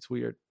it's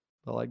weird.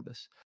 I like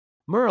this.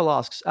 Merle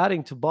asks,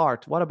 adding to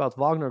Bart, what about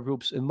Wagner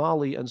groups in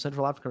Mali and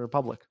Central African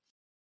Republic?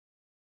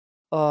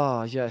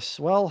 Ah, yes.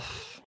 Well,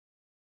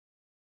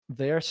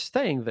 they're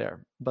staying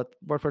there. But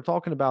what we're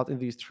talking about in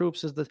these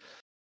troops is that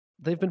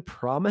they've been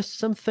promised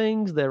some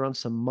things. They're on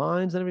some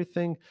mines and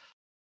everything.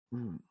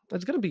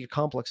 It's going to be a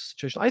complex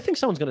situation. I think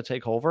someone's going to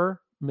take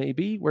over.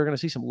 Maybe we're going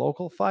to see some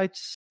local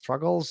fights,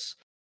 struggles.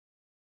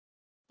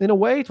 In a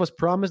way, it was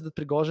promised that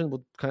Prigozhin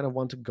would kind of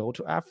want to go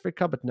to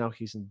Africa, but now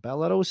he's in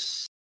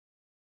Belarus.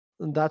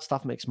 And that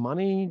stuff makes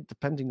money,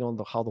 depending on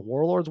how the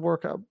warlords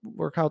work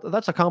out.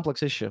 That's a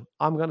complex issue.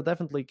 I'm going to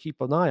definitely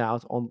keep an eye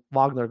out on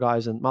Wagner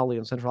guys in Mali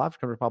and Central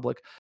African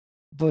Republic,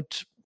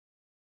 but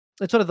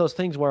it's one of those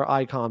things where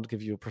I can't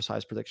give you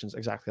precise predictions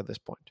exactly at this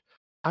point.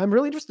 I'm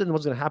really interested in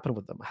what's going to happen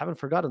with them. I haven't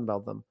forgotten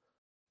about them,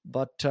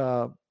 but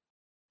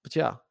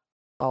yeah,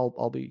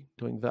 I'll be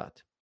doing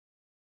that.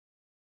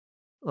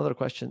 Another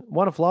question: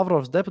 one of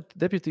Lavrov's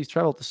deputies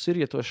traveled to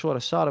Syria to assure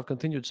Assad of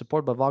continued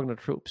support by Wagner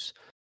troops.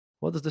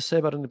 What does this say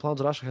about any plans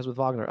Russia has with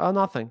Wagner?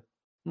 Nothing.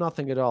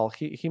 Nothing at all.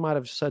 He might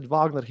have said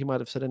Wagner. He might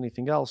have said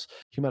anything else.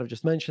 He might have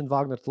just mentioned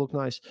Wagner to look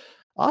nice.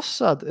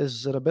 Assad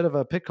is in a bit of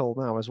a pickle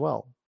now as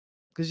well.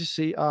 Because you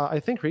see, I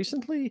think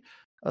recently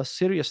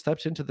Syria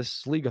stepped into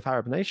this League of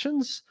Arab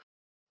Nations.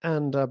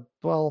 And,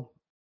 well,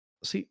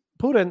 see,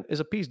 Putin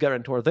is a peace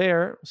guarantor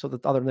there so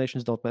that other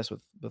nations don't mess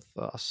with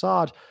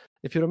Assad.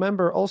 If you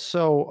remember,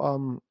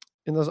 also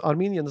in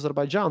Armenia and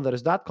Azerbaijan, there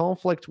is that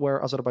conflict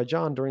where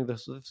Azerbaijan, during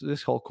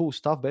this whole coup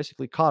stuff,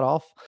 basically cut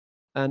off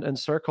and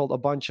encircled a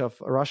bunch of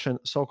Russian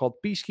so-called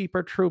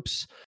peacekeeper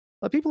troops.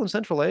 People in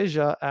Central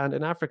Asia and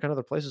in Africa and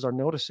other places are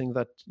noticing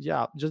that,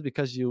 yeah, just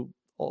because you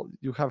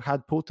have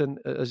had Putin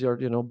as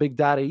your big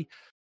daddy,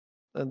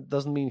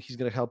 doesn't mean he's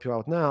going to help you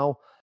out now.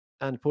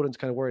 And Putin's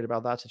kind of worried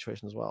about that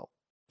situation as well.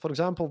 For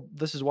example,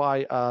 this is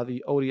why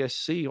the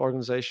ODSC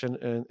organization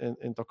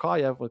in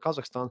Tokayev, in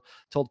Kazakhstan,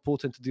 told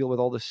Putin to deal with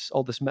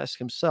all this mess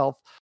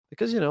himself,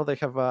 because they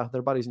have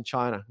their buddies in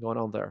China going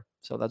on there.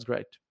 So that's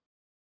great.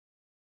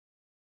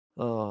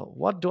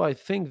 What do I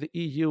think the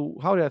EU?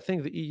 How do I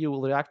think the EU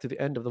will react to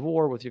the end of the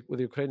war with the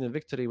Ukrainian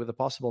victory, with the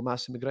possible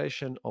mass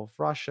immigration of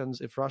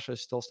Russians if Russia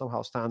is still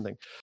somehow standing?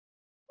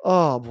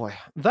 Oh boy,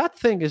 that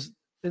thing is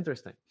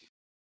interesting.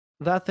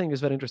 That thing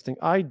is very interesting.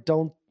 I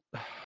don't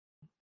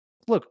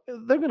look.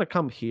 They're going to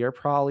come here.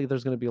 Probably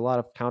there's going to be a lot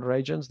of counter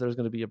agents. There's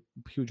going to be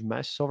a huge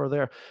mess over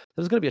there.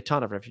 There's going to be a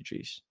ton of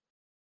refugees.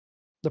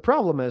 The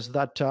problem is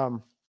that,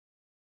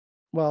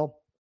 well,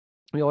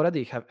 we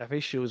already have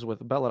issues with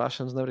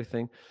Belarusians and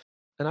everything.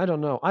 And I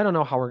don't know. I don't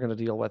know how we're going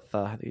to deal with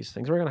these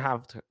things. We're going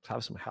to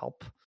have some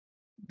help.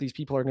 These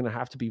people are going to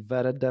have to be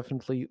vetted.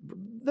 Definitely,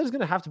 there's going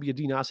to have to be a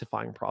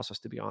denazifying process.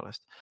 To be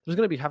honest, there's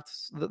going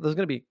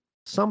to be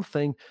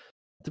something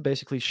to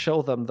basically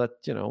show them that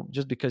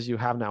just because you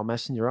have now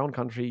mess in your own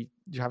country,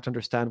 you have to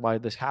understand why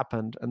this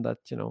happened, and that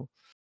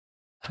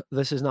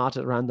this is not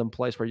a random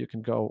place where you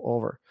can go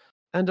over.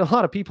 And a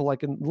lot of people,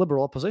 like in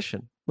liberal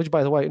opposition, which,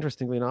 by the way,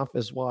 interestingly enough,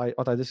 is what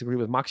I disagree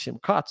with Maxim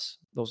Katz.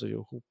 Those of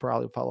you who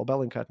probably follow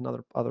Bellingcat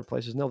and other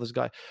places know this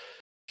guy.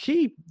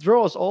 He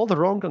draws all the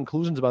wrong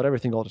conclusions about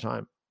everything all the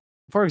time.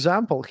 For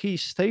example, he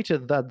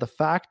stated that the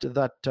fact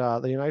that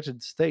the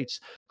United States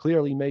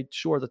clearly made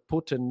sure that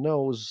Putin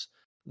knows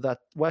that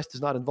West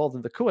is not involved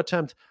in the coup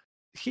attempt,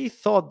 he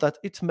thought that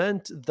it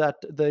meant that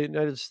the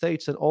United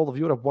States and all of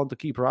Europe want to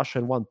keep Russia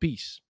in one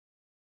piece.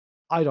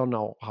 I don't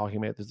know how he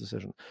made this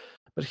decision.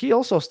 But he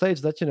also states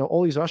that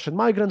all these Russian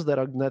migrants that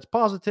are net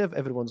positive,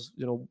 everyone's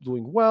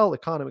doing well,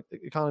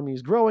 economy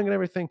is growing and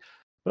everything.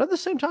 But at the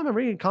same time, I'm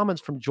reading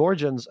comments from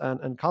Georgians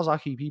and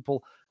Kazakh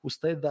people who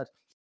state that,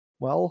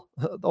 well,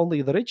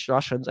 only the rich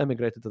Russians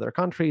emigrated to their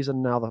countries,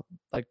 and now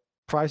the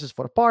prices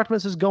for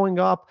apartments is going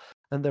up,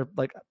 and they're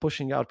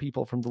pushing out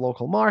people from the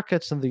local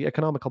markets, and the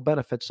economical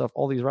benefits of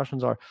all these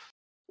Russians are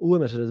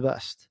limited at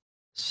best.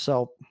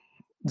 So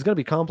it's going to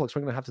be complex.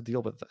 We're going to have to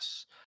deal with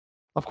this.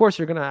 Of course,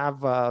 you're going to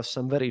have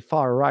some very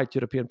far-right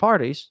European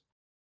parties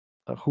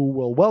who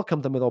will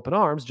welcome them with open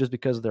arms just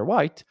because they're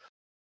white.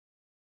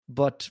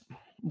 But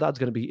that's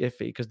going to be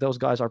iffy because those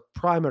guys are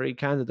primary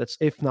candidates,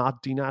 if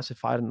not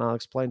denazified and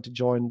unexplained, to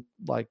join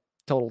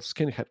total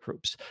skinhead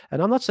groups.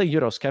 And I'm not saying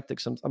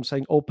Eurosceptics. I'm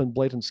saying open,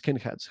 blatant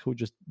skinheads who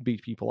just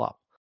beat people up.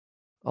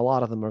 A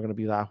lot of them are going to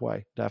be that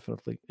way,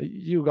 definitely.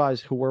 You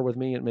guys who were with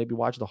me and maybe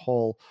watched the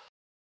whole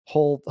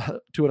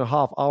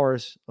 2.5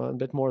 hours, a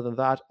bit more than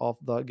that, of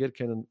the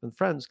Gitkin and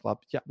Friends Club.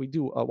 Yeah, we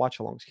do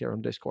watch-alongs here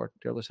on Discord,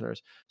 dear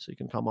listeners, so you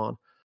can come on.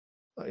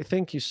 I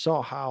think you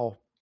saw how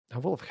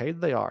full of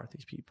hate they are,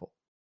 these people,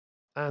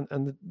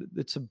 and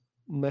it's a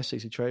messy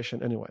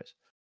situation, anyways.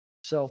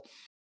 So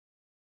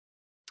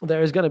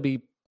there is going to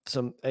be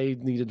some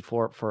aid needed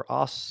for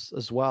us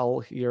as well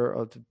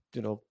here,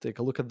 to take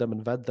a look at them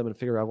and vet them and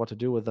figure out what to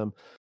do with them.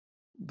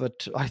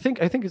 But I think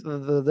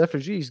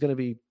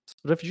the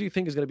refugee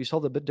thing is going to be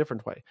solved a bit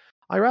different way.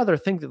 I rather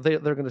think that they're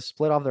going to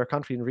split off their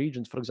country in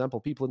regions. For example,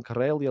 people in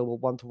Karelia will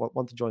want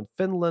to join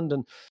Finland,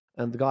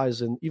 and the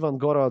guys in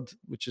Ivangorod,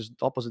 which is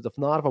the opposite of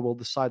Narva, will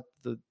decide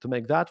to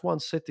make that one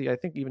city. I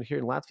think even here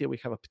in Latvia we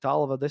have a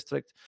Pitalova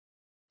district,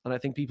 and I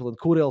think people in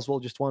Kurils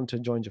will just want to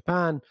join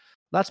Japan.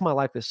 That's my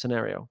likeliest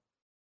scenario.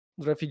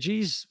 The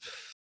refugees,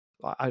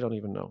 I don't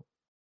even know.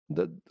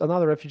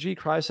 Another refugee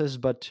crisis,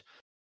 but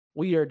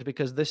weird,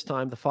 because this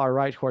time the far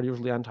right, who are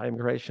usually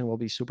anti-immigration, will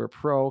be super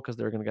pro because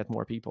they're going to get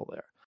more people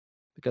there.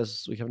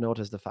 Because we have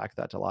noticed the fact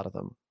that a lot of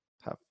them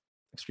have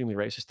extremely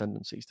racist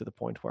tendencies to the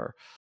point where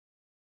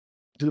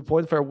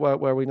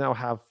we now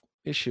have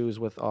issues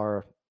with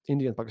our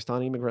Indian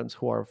Pakistani immigrants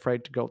who are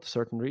afraid to go to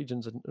certain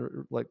regions, and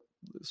like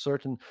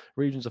certain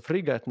regions of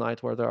Riga at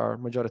night where there are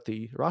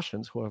majority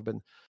Russians who have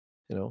been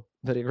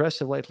very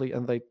aggressive lately,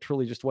 and they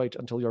truly just wait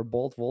until your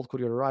Bolt Volt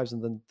courier arrives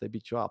and then they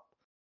beat you up.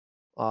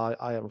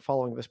 I am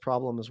following this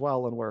problem as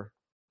well, and we're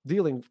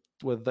dealing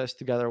with this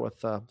together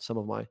with some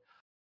of my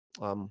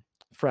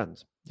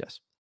friends. Yes.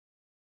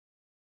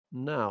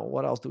 Now,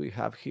 what else do we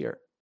have here?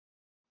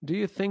 Do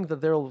you think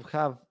that there will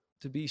have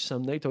to be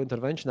some NATO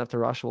intervention after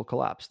Russia will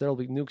collapse? There will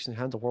be nukes in the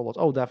hands of warlords.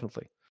 Oh,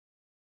 definitely.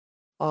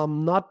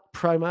 Not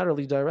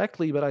primarily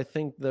directly, but I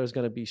think there's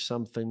going to be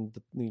something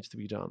that needs to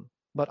be done.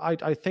 But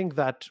I think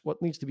that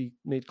what needs to be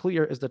made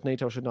clear is that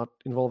NATO should not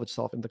involve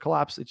itself in the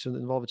collapse. It should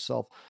involve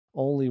itself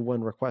only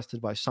when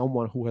requested by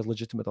someone who has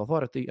legitimate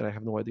authority, and I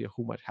have no idea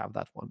who might have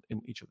that one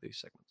in each of these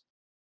segments.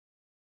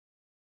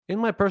 In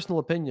my personal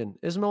opinion,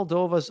 is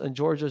Moldova's and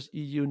Georgia's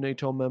EU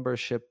NATO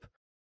membership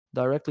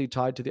directly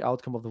tied to the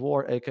outcome of the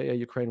war, aka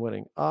Ukraine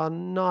winning?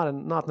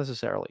 Not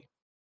necessarily.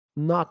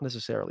 Not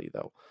necessarily,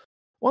 though.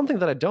 One thing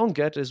that I don't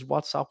get is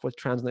what's up with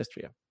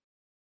Transnistria,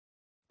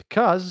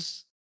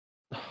 because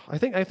I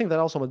think that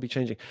also might be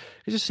changing.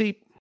 You just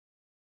see,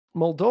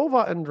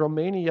 Moldova and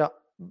Romania,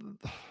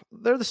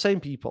 they're the same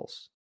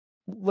peoples.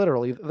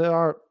 Literally, there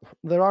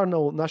are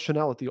no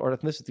nationality or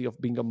ethnicity of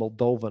being a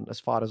Moldovan, as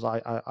far as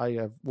I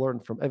have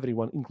learned from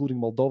everyone, including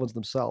Moldovans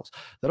themselves.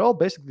 They're all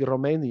basically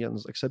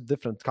Romanians, except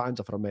different kinds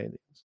of Romanians.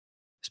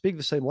 Speak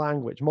the same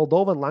language.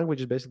 Moldovan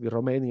language is basically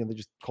Romanian. They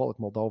just call it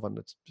Moldovan.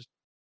 It's just.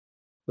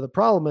 But the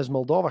problem is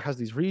Moldova has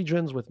these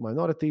regions with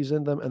minorities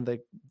in them, and they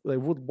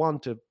would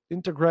want to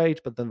integrate,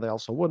 but then they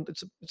also wouldn't.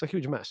 It's a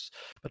huge mess.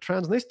 But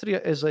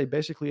Transnistria is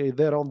basically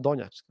their own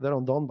Donetsk, their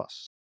own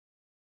Donbas.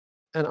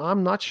 And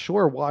I'm not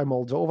sure why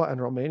Moldova and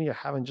Romania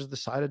haven't just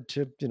decided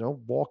to,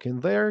 walk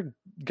in there,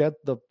 get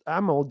the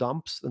ammo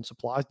dumps and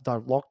supplies that are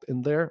locked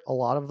in there, a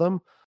lot of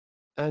them,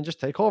 and just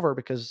take over,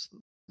 because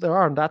there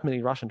aren't that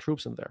many Russian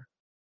troops in there.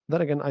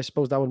 Then again, I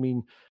suppose that would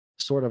mean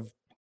sort of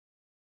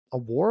a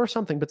war or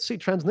something. But see,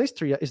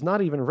 Transnistria is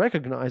not even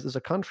recognized as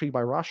a country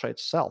by Russia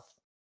itself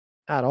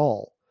at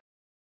all.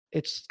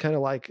 It's kind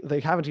of like they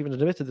haven't even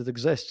admitted it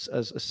exists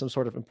as some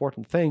sort of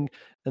important thing,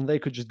 and they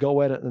could just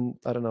go in and,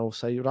 I don't know,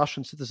 say,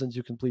 Russian citizens,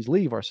 you can please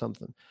leave or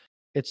something.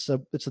 It's a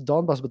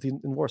Donbas, but in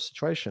worse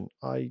situation.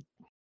 I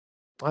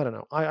don't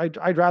know.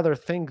 I'd rather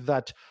think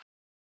that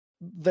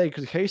they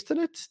could hasten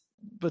it,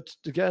 but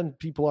again,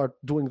 people are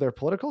doing their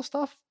political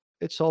stuff.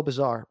 It's all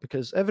bizarre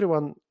because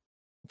everyone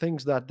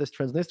thinks that this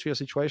Transnistria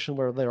situation,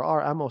 where there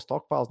are ammo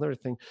stockpiles and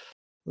everything,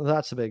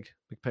 that's a big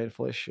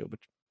painful issue. But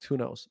who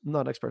knows? I'm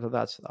not an expert on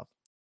that stuff.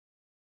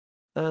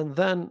 And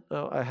then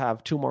I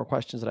have two more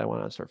questions that I want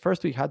to answer.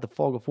 First, we had the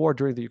fog of war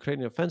during the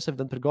Ukrainian offensive.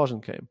 Then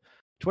Prigozhin came.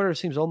 Twitter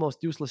seems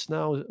almost useless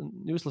now.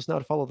 Useless now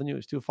to follow the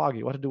news. Too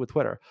foggy. What to do with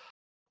Twitter?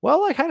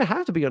 Well, I kind of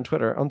have to be on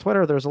Twitter. On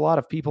Twitter, there's a lot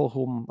of people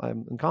whom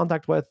I'm in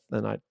contact with,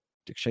 and I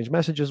exchange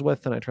messages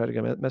with, and I try to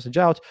get a message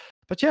out.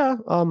 But yeah,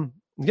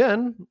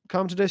 again,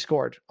 come to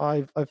Discord.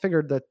 I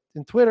figured that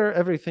in Twitter,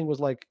 everything was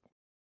like,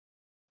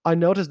 I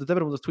noticed that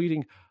everyone was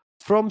tweeting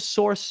from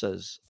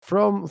sources,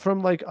 from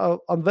like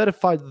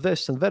unverified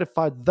this and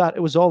verified that. It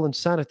was all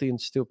insanity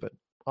and stupid.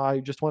 I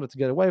just wanted to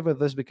get away with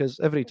this because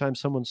every time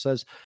someone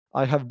says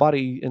I have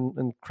buddy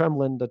in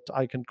Kremlin that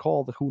I can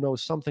call who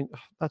knows something,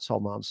 that's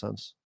all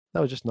nonsense. That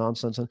was just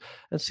nonsense. And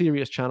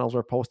serious channels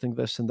were posting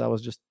this, and that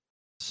was just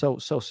so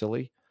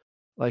silly.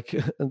 Like,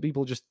 and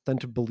people just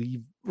tend to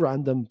believe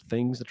random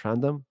things at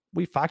random.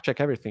 We fact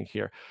check everything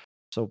here.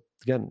 So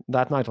again,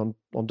 that night on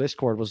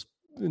Discord was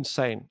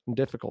insane and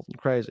difficult and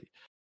crazy.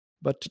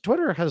 But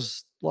Twitter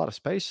has a lot of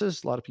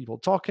spaces, a lot of people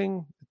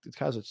talking. It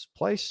has its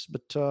place,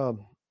 but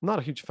not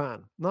a huge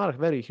fan. Not a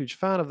very huge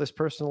fan of this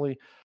personally,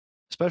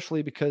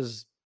 especially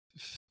because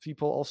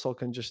people also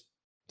can just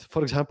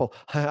For example,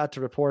 I had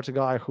to report a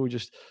guy who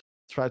just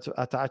tried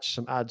to attach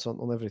some ads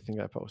on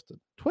everything I posted.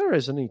 Twitter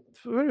is a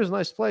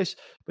nice place,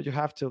 but you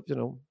have to,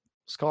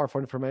 scour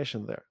for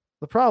information there.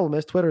 The problem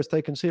is Twitter is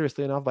taken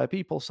seriously enough by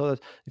people so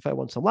that if I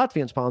want some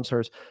Latvian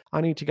sponsors,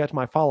 I need to get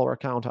my follower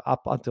count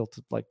up until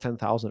like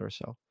 10,000 or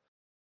so.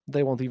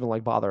 They won't even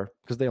bother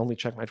because they only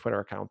check my Twitter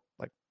account,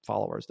 like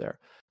followers there.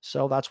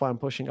 So that's why I'm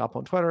pushing up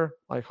on Twitter.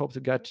 I hope to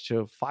get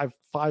to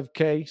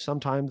 5K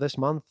sometime this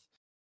month,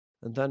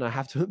 and then I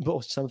have to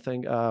post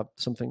something kind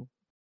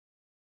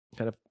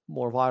of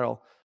more viral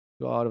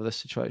to go out of this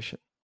situation.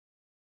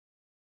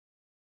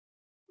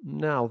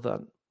 Now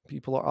then,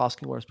 people are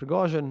asking where's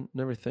Prigozhin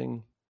and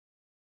everything.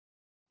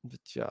 But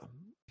yeah,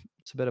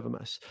 it's a bit of a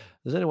mess.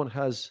 Does anyone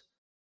has?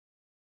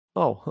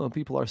 Oh,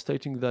 people are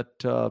stating that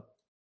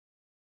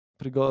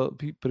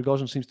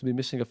Prigozhin seems to be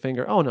missing a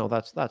finger. Oh no,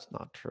 that's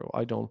not true.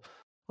 I don't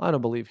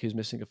believe he's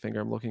missing a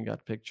finger. I'm looking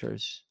at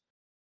pictures.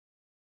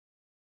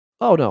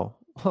 Oh no.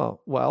 Huh.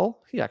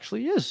 Well, he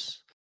actually is.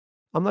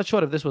 I'm not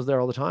sure if this was there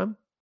all the time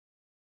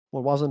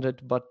or wasn't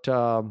it, but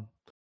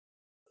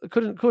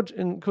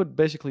could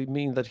basically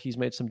mean that he's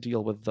made some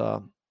deal with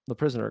the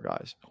prisoner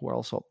guys who are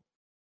also,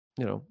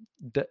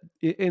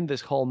 in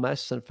this whole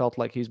mess and felt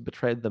like he's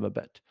betrayed them a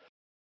bit.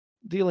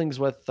 Dealings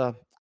with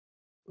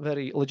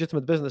very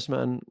legitimate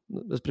businessmen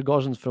as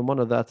Prigozhin's from one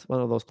of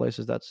those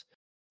places.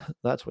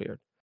 That's weird.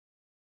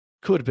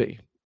 Could be,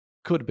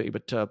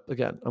 but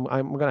again,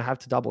 I'm gonna have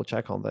to double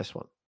check on this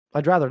one.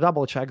 I'd rather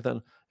double check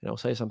than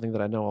say something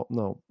that I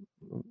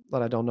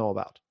that I don't know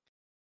about.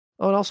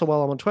 Oh, and also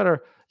while I'm on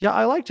Twitter, yeah,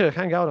 I like to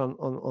hang out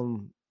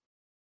on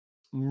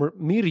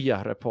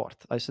Miria Report.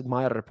 I said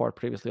Maya Report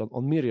previously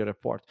on Miria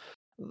Report,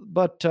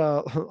 but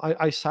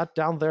I sat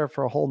down there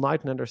for a whole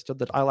night and understood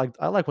that I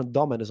like when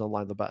Domen is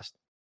online the best.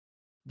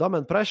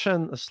 Domen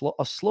Preshen,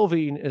 a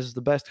Slovene, is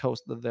the best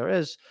host that there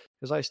is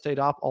because I stayed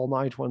up all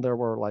night when they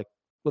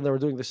were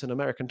doing this in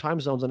American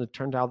time zones, and it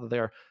turned out that they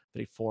are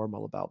very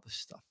formal about this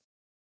stuff.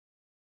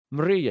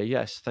 Maria,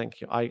 yes, thank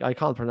you. I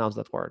can't pronounce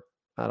that word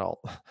at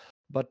all.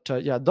 But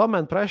yeah,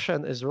 Domen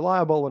Preshen is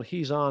reliable when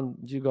he's on.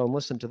 You go and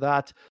listen to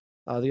that.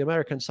 The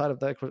American side of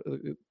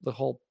the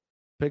whole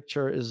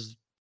picture is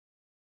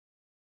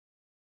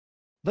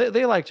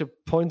they like to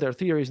point their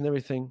theories and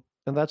everything,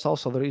 and that's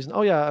also the reason.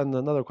 Oh yeah, and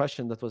another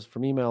question that was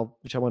from email,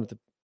 which I wanted to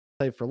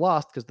save for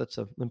last because that's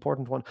an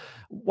important one.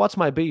 What's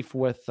my beef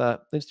with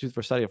Institute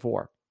for Study of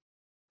War?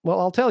 Well,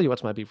 I'll tell you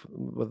what's my beef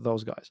with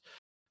those guys,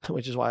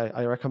 which is why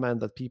I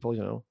recommend that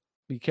people,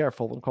 be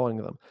careful when calling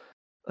them.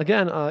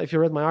 Again, if you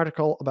read my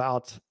article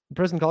about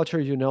prison culture,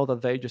 you know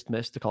that they just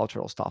miss the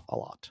cultural stuff a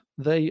lot.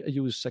 They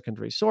use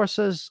secondary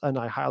sources, and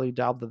I highly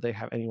doubt that they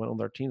have anyone on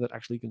their team that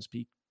actually can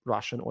speak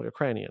Russian or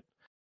Ukrainian.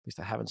 At least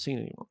I haven't seen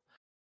anyone.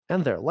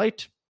 And they're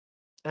late,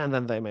 and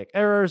then they make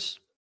errors,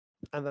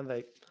 and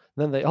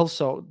then they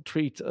also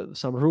treat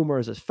some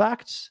rumors as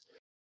facts.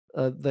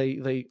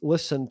 They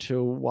listen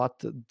to what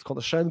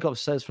Konashenkov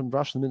says from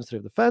Russian Ministry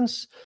of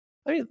Defense.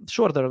 I mean,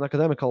 sure, they're an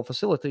academical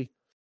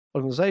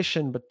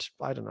organization, but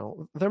I don't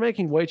know. They're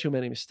making way too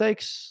many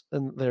mistakes,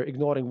 and they're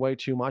ignoring way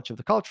too much of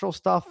the cultural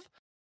stuff,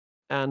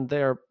 and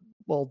they're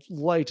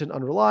late and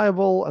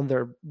unreliable, and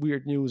their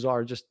weird news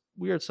are just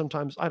weird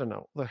sometimes. I don't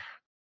know.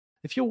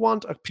 If you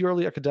want a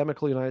purely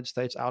academical United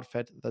States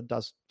outfit that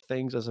does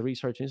things as a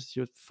research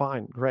institute,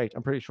 fine, great.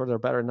 I'm pretty sure they're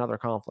better in other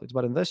conflicts,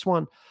 but in this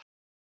one,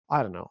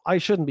 I don't know. I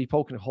shouldn't be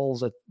poking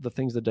holes at the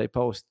things that they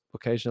post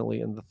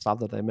occasionally and the stuff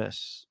that they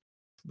miss.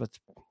 But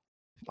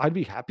I'd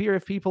be happier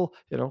if people,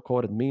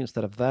 quoted me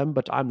instead of them,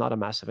 but I'm not a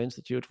massive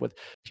institute with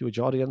huge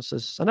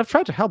audiences. And I've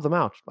tried to help them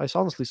out. I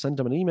honestly sent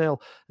them an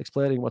email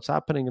explaining what's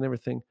happening and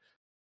everything.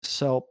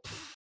 So,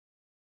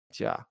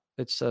 yeah,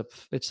 it's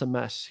a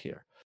mess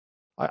here.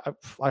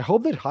 I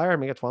hope they'd hire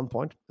me at one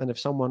point. And if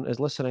someone is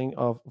listening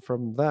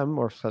from them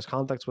or has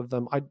contacts with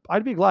them,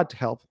 I'd be glad to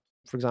help.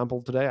 For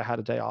example, today I had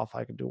a day off.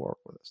 I could do work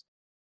with this.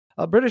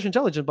 British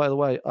intelligence, by the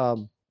way,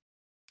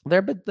 they're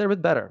a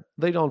bit better.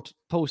 They don't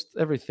post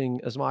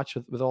everything as much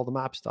with all the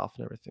map stuff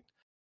and everything.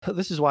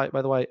 This is why,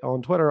 by the way,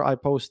 on Twitter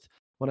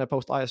when I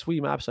post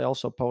ISV maps, I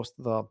also post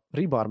the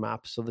rebar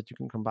maps so that you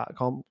can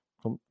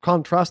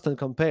contrast and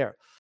compare.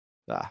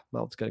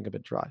 Well, it's getting a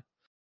bit dry,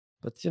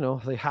 but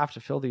they have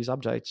to fill these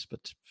updates.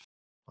 But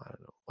I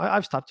don't know.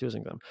 I've stopped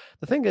using them.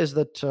 The thing is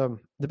that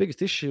the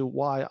biggest issue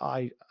why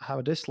I have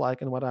a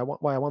dislike and why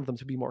I want them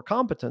to be more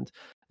competent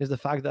is the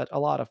fact that a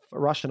lot of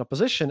Russian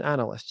opposition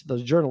analysts,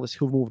 those journalists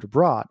who moved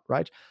abroad,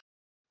 right,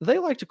 they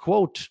like to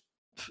quote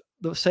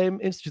the same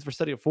Institute for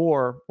Study of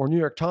War or New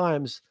York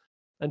Times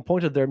and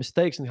point at their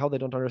mistakes and how they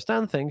don't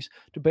understand things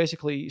to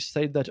basically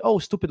say that, oh,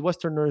 stupid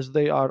Westerners,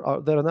 their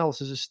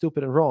analysis is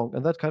stupid and wrong.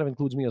 And that kind of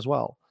includes me as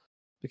well.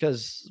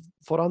 Because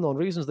for unknown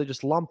reasons, they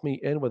just lump me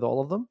in with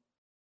all of them.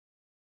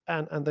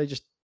 And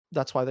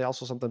that's why they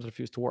also sometimes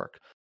refuse to work.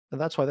 And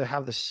that's why they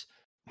have this,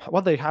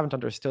 what they haven't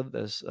understood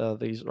is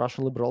these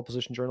Russian liberal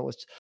opposition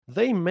journalists,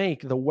 they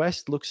make the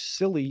West look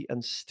silly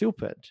and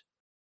stupid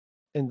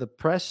in the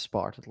press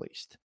part, at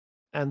least.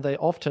 And they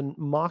often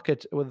mock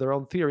it with their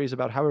own theories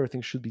about how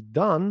everything should be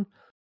done.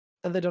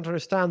 and they don't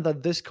understand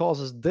that this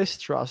causes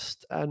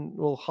distrust and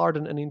will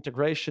harden any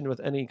integration with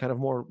any kind of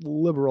more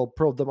liberal,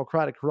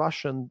 pro-democratic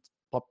Russian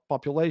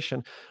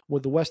population,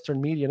 with the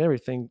Western media and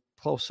everything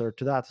closer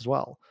to that as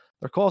well.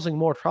 They're causing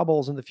more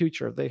troubles in the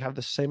future. They have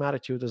the same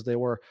attitude as they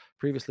were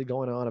previously,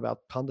 going on about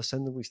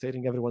condescendingly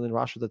stating everyone in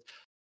Russia that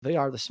they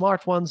are the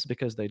smart ones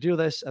because they do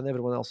this and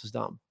everyone else is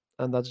dumb.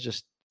 And that's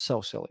just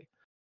so silly.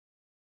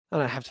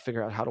 And I have to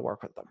figure out how to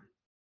work with them.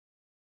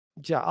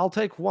 Yeah, I'll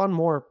take one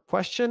more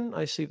question.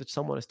 I see that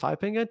someone is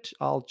typing it.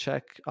 I'll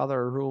check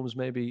other rooms.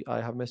 Maybe I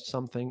have missed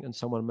something and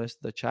someone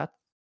missed the chat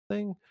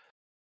thing.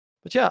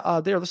 But yeah,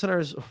 dear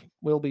listeners,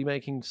 we'll be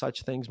making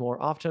such things more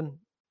often.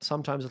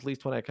 Sometimes, at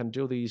least, when I can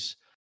do these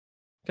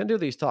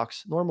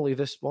talks. Normally,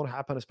 this won't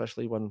happen,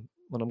 especially when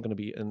I'm going to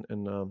be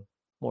in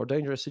more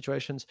dangerous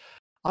situations.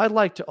 I'd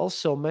like to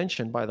also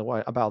mention, by the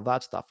way, about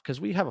that stuff, because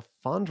we have a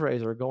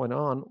fundraiser going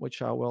on,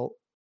 which I will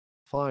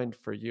find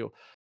for you,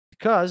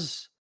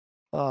 because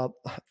uh,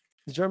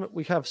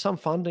 we have some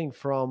funding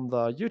from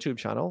the YouTube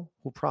channel,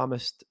 who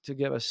promised to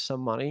give us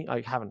some money.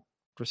 I haven't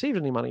received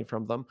any money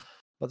from them,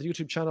 but the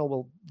YouTube channel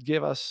will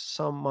give us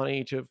some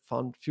money to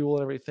fund fuel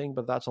and everything,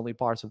 but that's only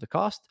parts of the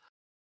cost.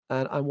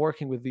 And I'm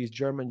working with these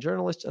German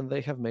journalists, and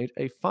they have made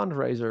a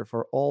fundraiser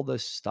for all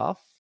this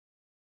stuff.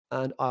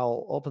 And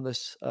I'll open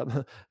this.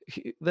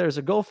 There's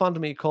a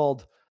GoFundMe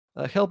called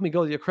 "Help Me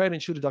Go to Ukraine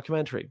and Shoot a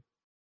Documentary"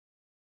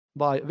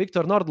 by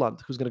Victor Nordland,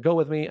 who's going to go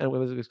with me and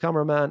with his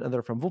cameraman, and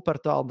they're from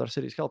Wuppertal, and their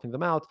city's helping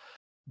them out.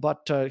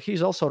 But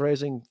he's also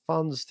raising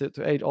funds to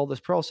aid all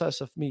this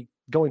process of me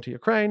going to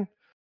Ukraine.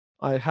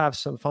 I have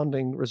some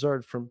funding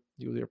reserved from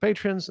you, your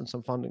patrons, and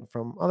some funding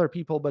from other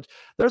people. But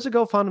there's a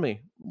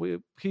GoFundMe.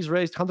 He's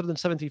raised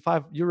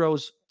 175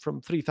 euros from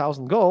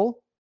 3,000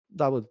 goal.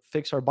 That would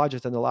fix our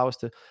budget and allow us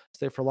to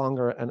stay for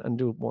longer and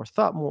do more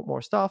stuff.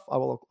 I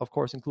will, of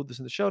course, include this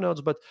in the show notes.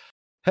 But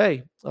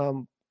hey,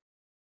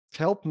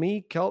 help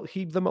me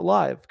keep them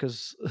alive,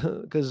 because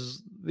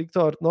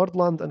Victor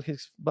Nordland and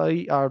his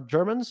buddy are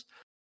Germans,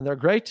 and they're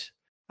great.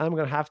 I'm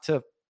going to have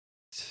to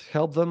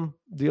help them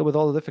deal with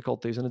all the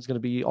difficulties, and it's going to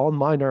be on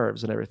my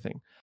nerves and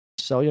everything.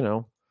 So,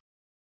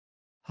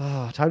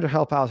 time to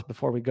help out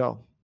before we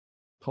go.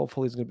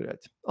 Hopefully it's going to be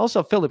right.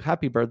 Also, Philip,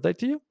 happy birthday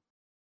to you.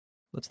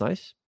 That's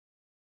nice.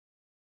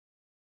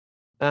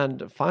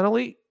 And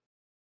finally,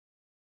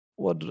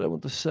 what did I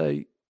want to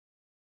say?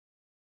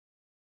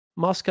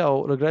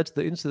 Moscow regrets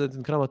the incident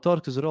in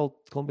Kramatorsk as all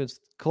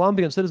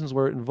Colombian citizens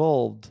were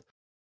involved.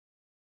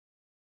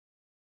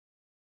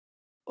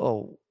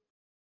 Oh,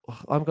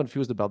 I'm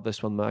confused about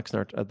this one,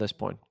 Maxnert, at this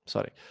point.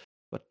 Sorry.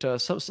 But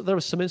so there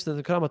was some incident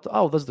in Kramatorsk.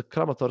 Oh, that's the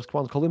Kramatorsk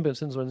one. Colombian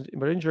citizens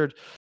were injured.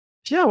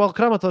 Yeah, well,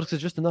 Kramatorsk is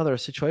just another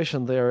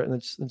situation there, and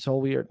it's all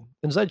weird.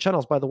 In Z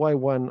channels, by the way,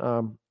 when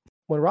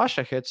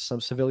Russia hits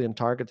some civilian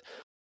target,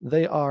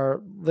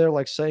 they're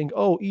like saying,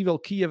 "Oh, evil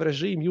Kiev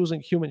regime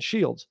using human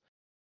shields."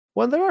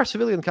 When there are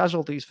civilian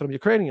casualties from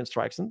Ukrainian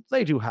strikes, and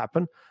they do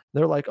happen,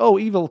 they're like, "Oh,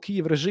 evil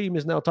Kiev regime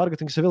is now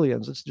targeting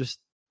civilians." It's just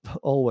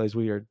always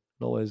weird,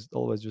 always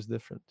just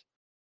different.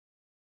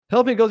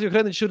 Help me go to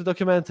Ukraine and shoot a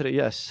documentary.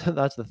 Yes,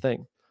 that's the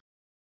thing.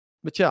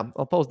 But yeah,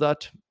 I'll post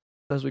that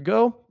as we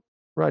go.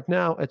 Right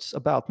now, it's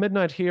about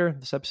midnight here.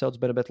 This episode's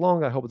been a bit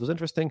long. I hope it was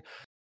interesting.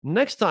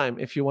 Next time,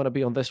 if you want to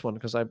be on this one,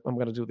 because I'm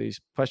going to do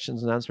these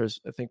questions and answers,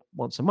 I think,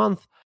 once a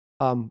month.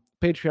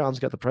 Patreons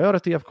get the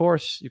priority, of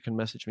course. You can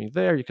message me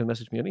there. You can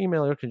message me an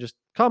email. Or you can just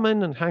come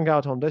in and hang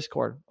out on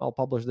Discord. I'll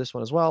publish this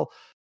one as well,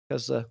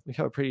 because we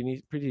have a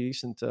pretty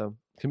decent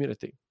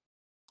community.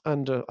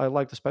 And I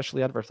like to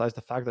especially advertise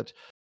the fact that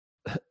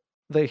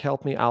they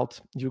help me out.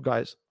 You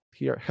guys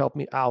here help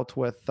me out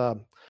with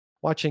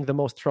watching the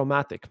most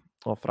traumatic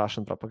of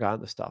Russian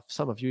propaganda stuff.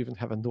 Some of you even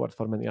have endured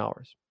for many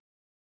hours.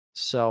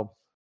 So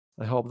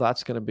I hope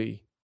that's going to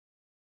be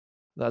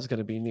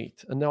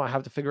neat. And now I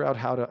have to figure out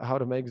how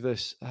to make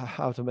this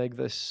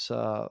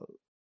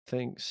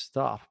thing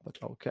stop. But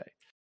okay.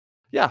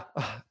 Yeah,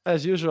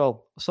 as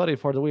usual, sorry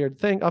for the weird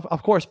thing.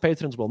 Of course,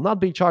 patrons will not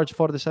be charged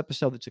for this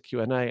episode. It's a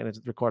Q&A, and it's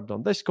recorded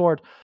on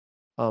Discord.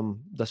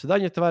 До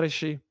свидания,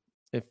 товарищи.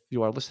 If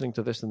you are listening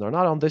to this and they're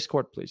not on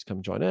Discord, please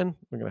come join in.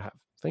 We're going to have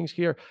things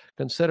here.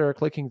 Consider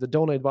clicking the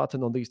donate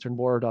button on the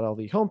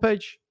easternborder.lv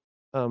homepage.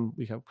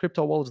 We have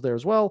crypto wallets there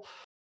as well.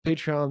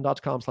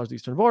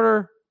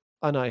 Patreon.com/easternborder.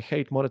 And I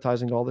hate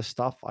monetizing all this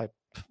stuff. I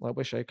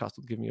wish Acast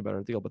would give me a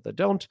better deal, but they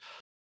don't.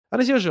 And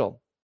as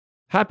usual,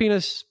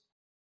 happiness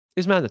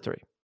is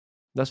mandatory.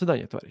 До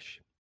свидания,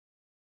 товарищи.